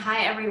 Melanie.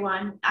 Hi,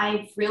 everyone.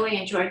 I've really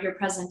enjoyed your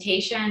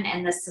presentation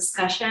and this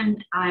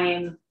discussion.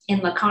 I'm in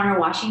Lacona,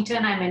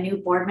 Washington. I'm a new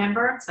board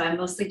member, so I'm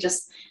mostly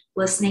just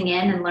listening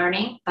in and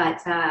learning,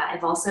 but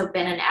I've also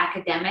been an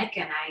academic,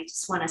 and I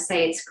just want to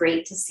say it's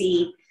great to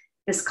see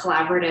this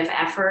collaborative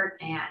effort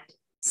and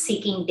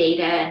seeking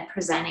data and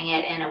presenting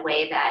it in a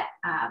way that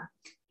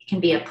can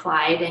be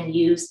applied and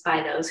used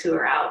by those who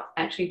are out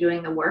actually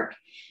doing the work.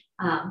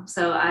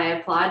 So I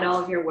applaud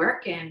all of your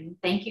work, and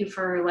thank you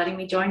for letting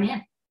me join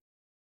in.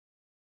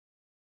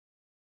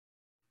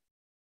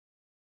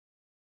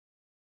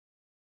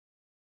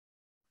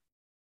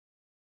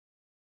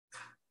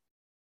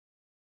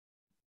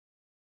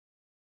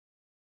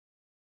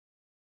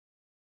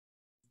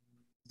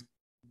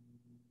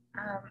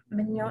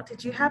 Megnot,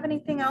 did you have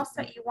anything else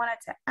that you wanted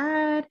to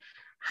add?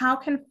 How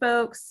can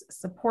folks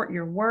support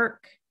your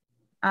work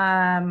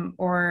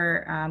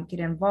or get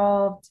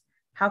involved?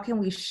 How can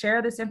we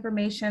share this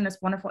information, this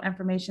wonderful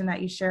information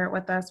that you share it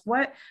with us?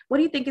 What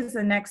do you think is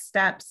the next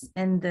steps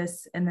in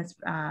this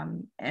data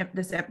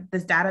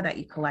that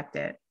you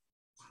collected?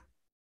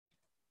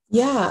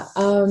 Yeah,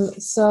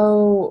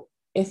 so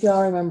if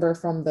y'all remember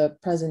from the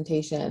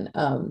presentation,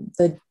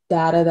 the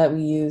data that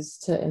we use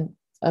to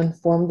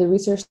inform the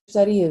research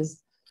study is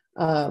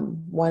part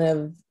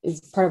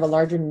of a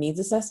larger needs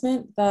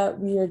assessment that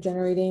we are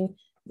generating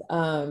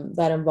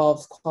that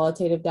involves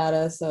qualitative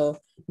data, so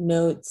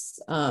notes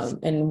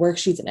and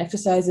worksheets and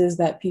exercises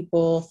that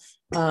people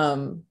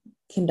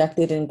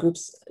conducted in group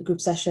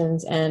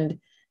sessions. And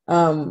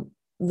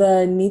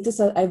the needs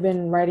assessment, I've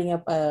been writing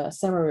up a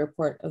summary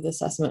report of the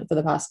assessment for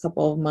the past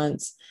couple of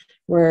months.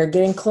 We're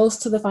getting close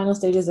to the final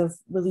stages of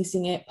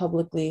releasing it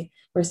publicly.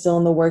 We're still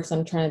in the works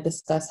on trying to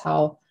discuss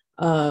how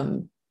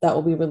that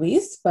will be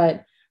released,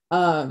 but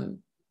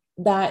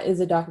that is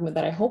a document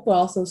that I hope will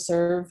also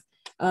serve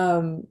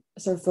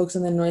folks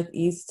in the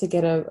Northeast to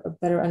get a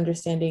better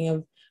understanding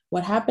of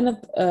what happened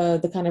at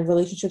the kind of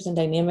relationships and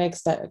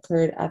dynamics that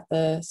occurred at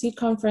the SEED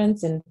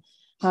conference and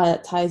how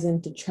that ties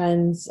into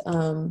trends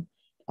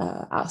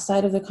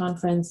outside of the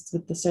conference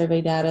with the survey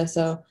data.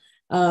 So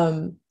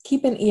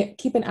keep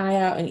an eye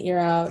out and ear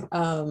out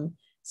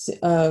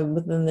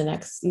within the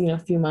next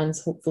few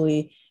months.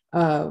 Hopefully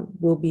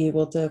we'll be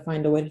able to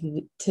find a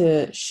way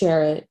to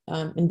share it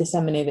and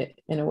disseminate it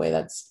in a way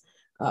that's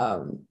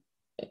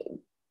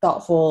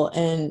thoughtful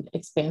and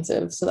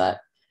expansive, so that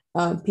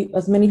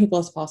as many people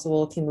as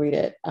possible can read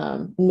it,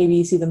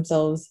 maybe see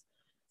themselves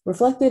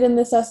reflected in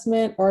the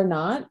assessment or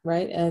not,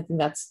 right? And I think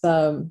that's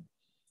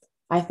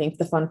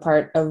the fun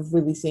part of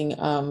releasing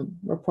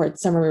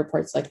summary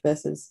reports like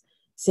this, is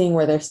seeing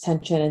where there's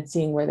tension and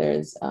seeing where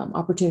there's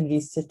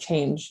opportunities to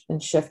change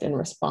and shift and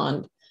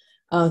respond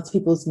to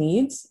people's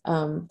needs.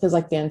 Because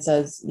like Dan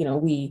says,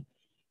 we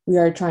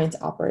are trying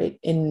to operate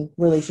in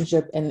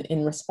relationship and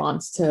in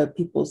response to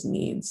people's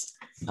needs,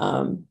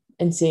 and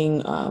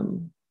seeing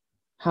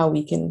how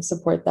we can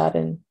support that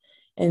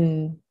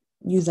and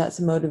use that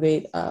to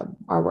motivate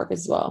our work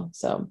as well.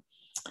 So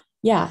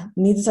yeah,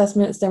 needs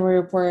assessment summary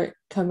report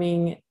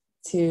coming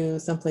to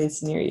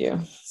someplace near you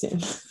soon.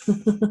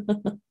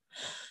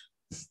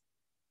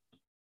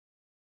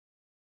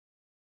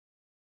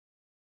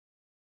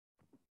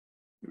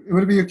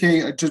 Would it be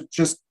okay to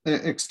just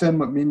extend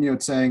what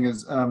Megnot's saying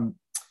is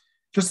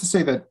just to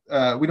say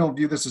that we don't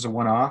view this as a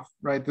one-off,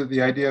 right?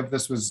 The idea of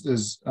this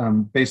is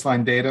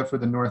baseline data for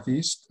the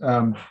Northeast.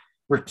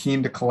 We're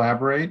keen to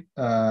collaborate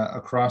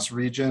across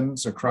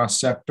regions, across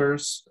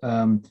sectors.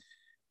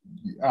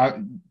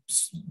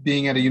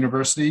 Being at a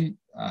university,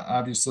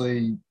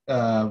 obviously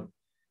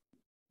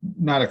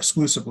not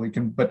exclusively,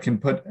 but can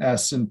put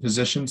us in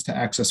positions to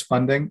access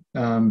funding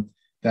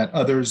that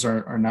others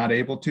are not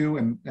able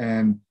to,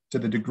 and to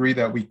the degree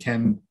that we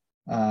can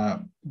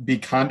be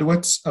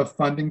conduits of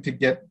funding to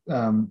get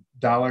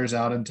dollars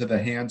out into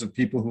the hands of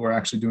people who are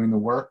actually doing the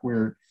work.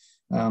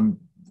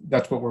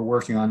 That's what we're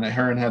working on.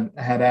 Heron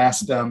had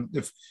asked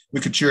if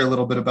we could share a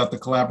little bit about the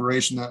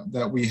collaboration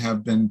that we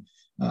have been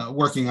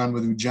working on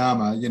with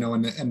Ujamaa,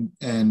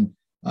 and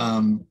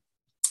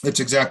it's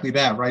exactly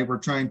that, right? We're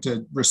trying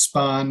to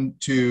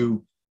respond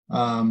to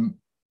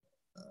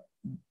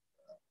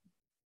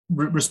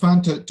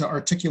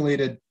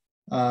articulated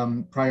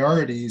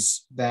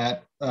priorities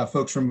that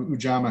folks from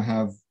Ujamaa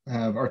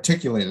have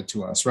articulated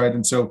to us, right?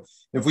 And so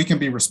if we can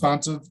be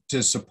responsive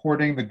to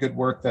supporting the good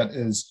work that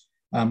is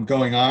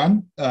going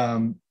on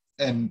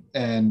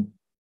and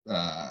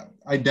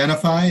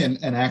identify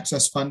and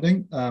access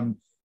funding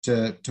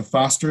to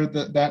foster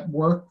that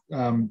work,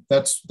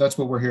 that's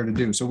what we're here to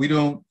do. So we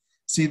don't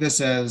see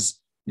this as,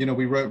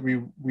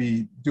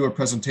 we do a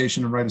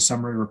presentation and write a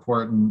summary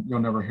report and you'll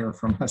never hear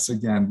from us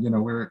again.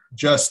 We're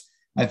just,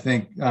 I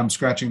think,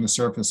 scratching the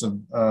surface of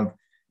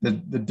the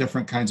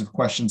different kinds of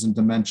questions and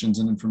dimensions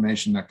and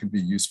information that could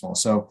be useful.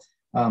 So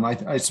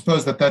I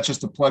suppose that's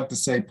just a plug to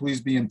say, please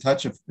be in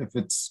touch if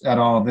it's at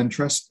all of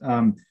interest.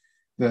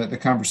 The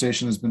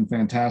conversation has been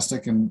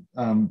fantastic, and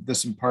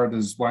this in part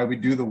is why we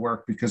do the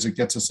work, because it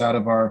gets us out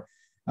of our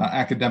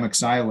academic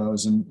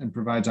silos and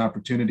provides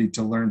opportunity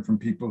to learn from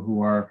people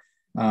who are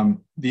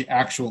the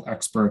actual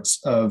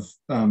experts of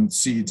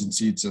seeds and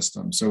seed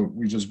systems. So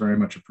we just very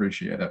much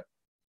appreciate it.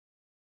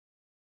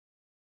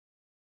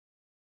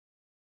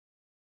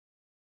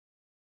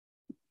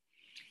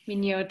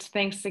 Megnot,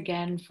 thanks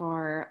again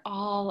for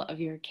all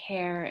of your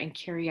care and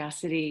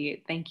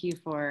curiosity. Thank you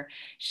for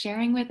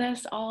sharing with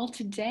us all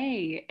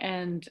today.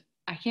 And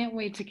I can't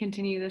wait to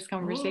continue this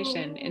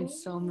conversation in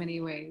so many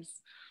ways.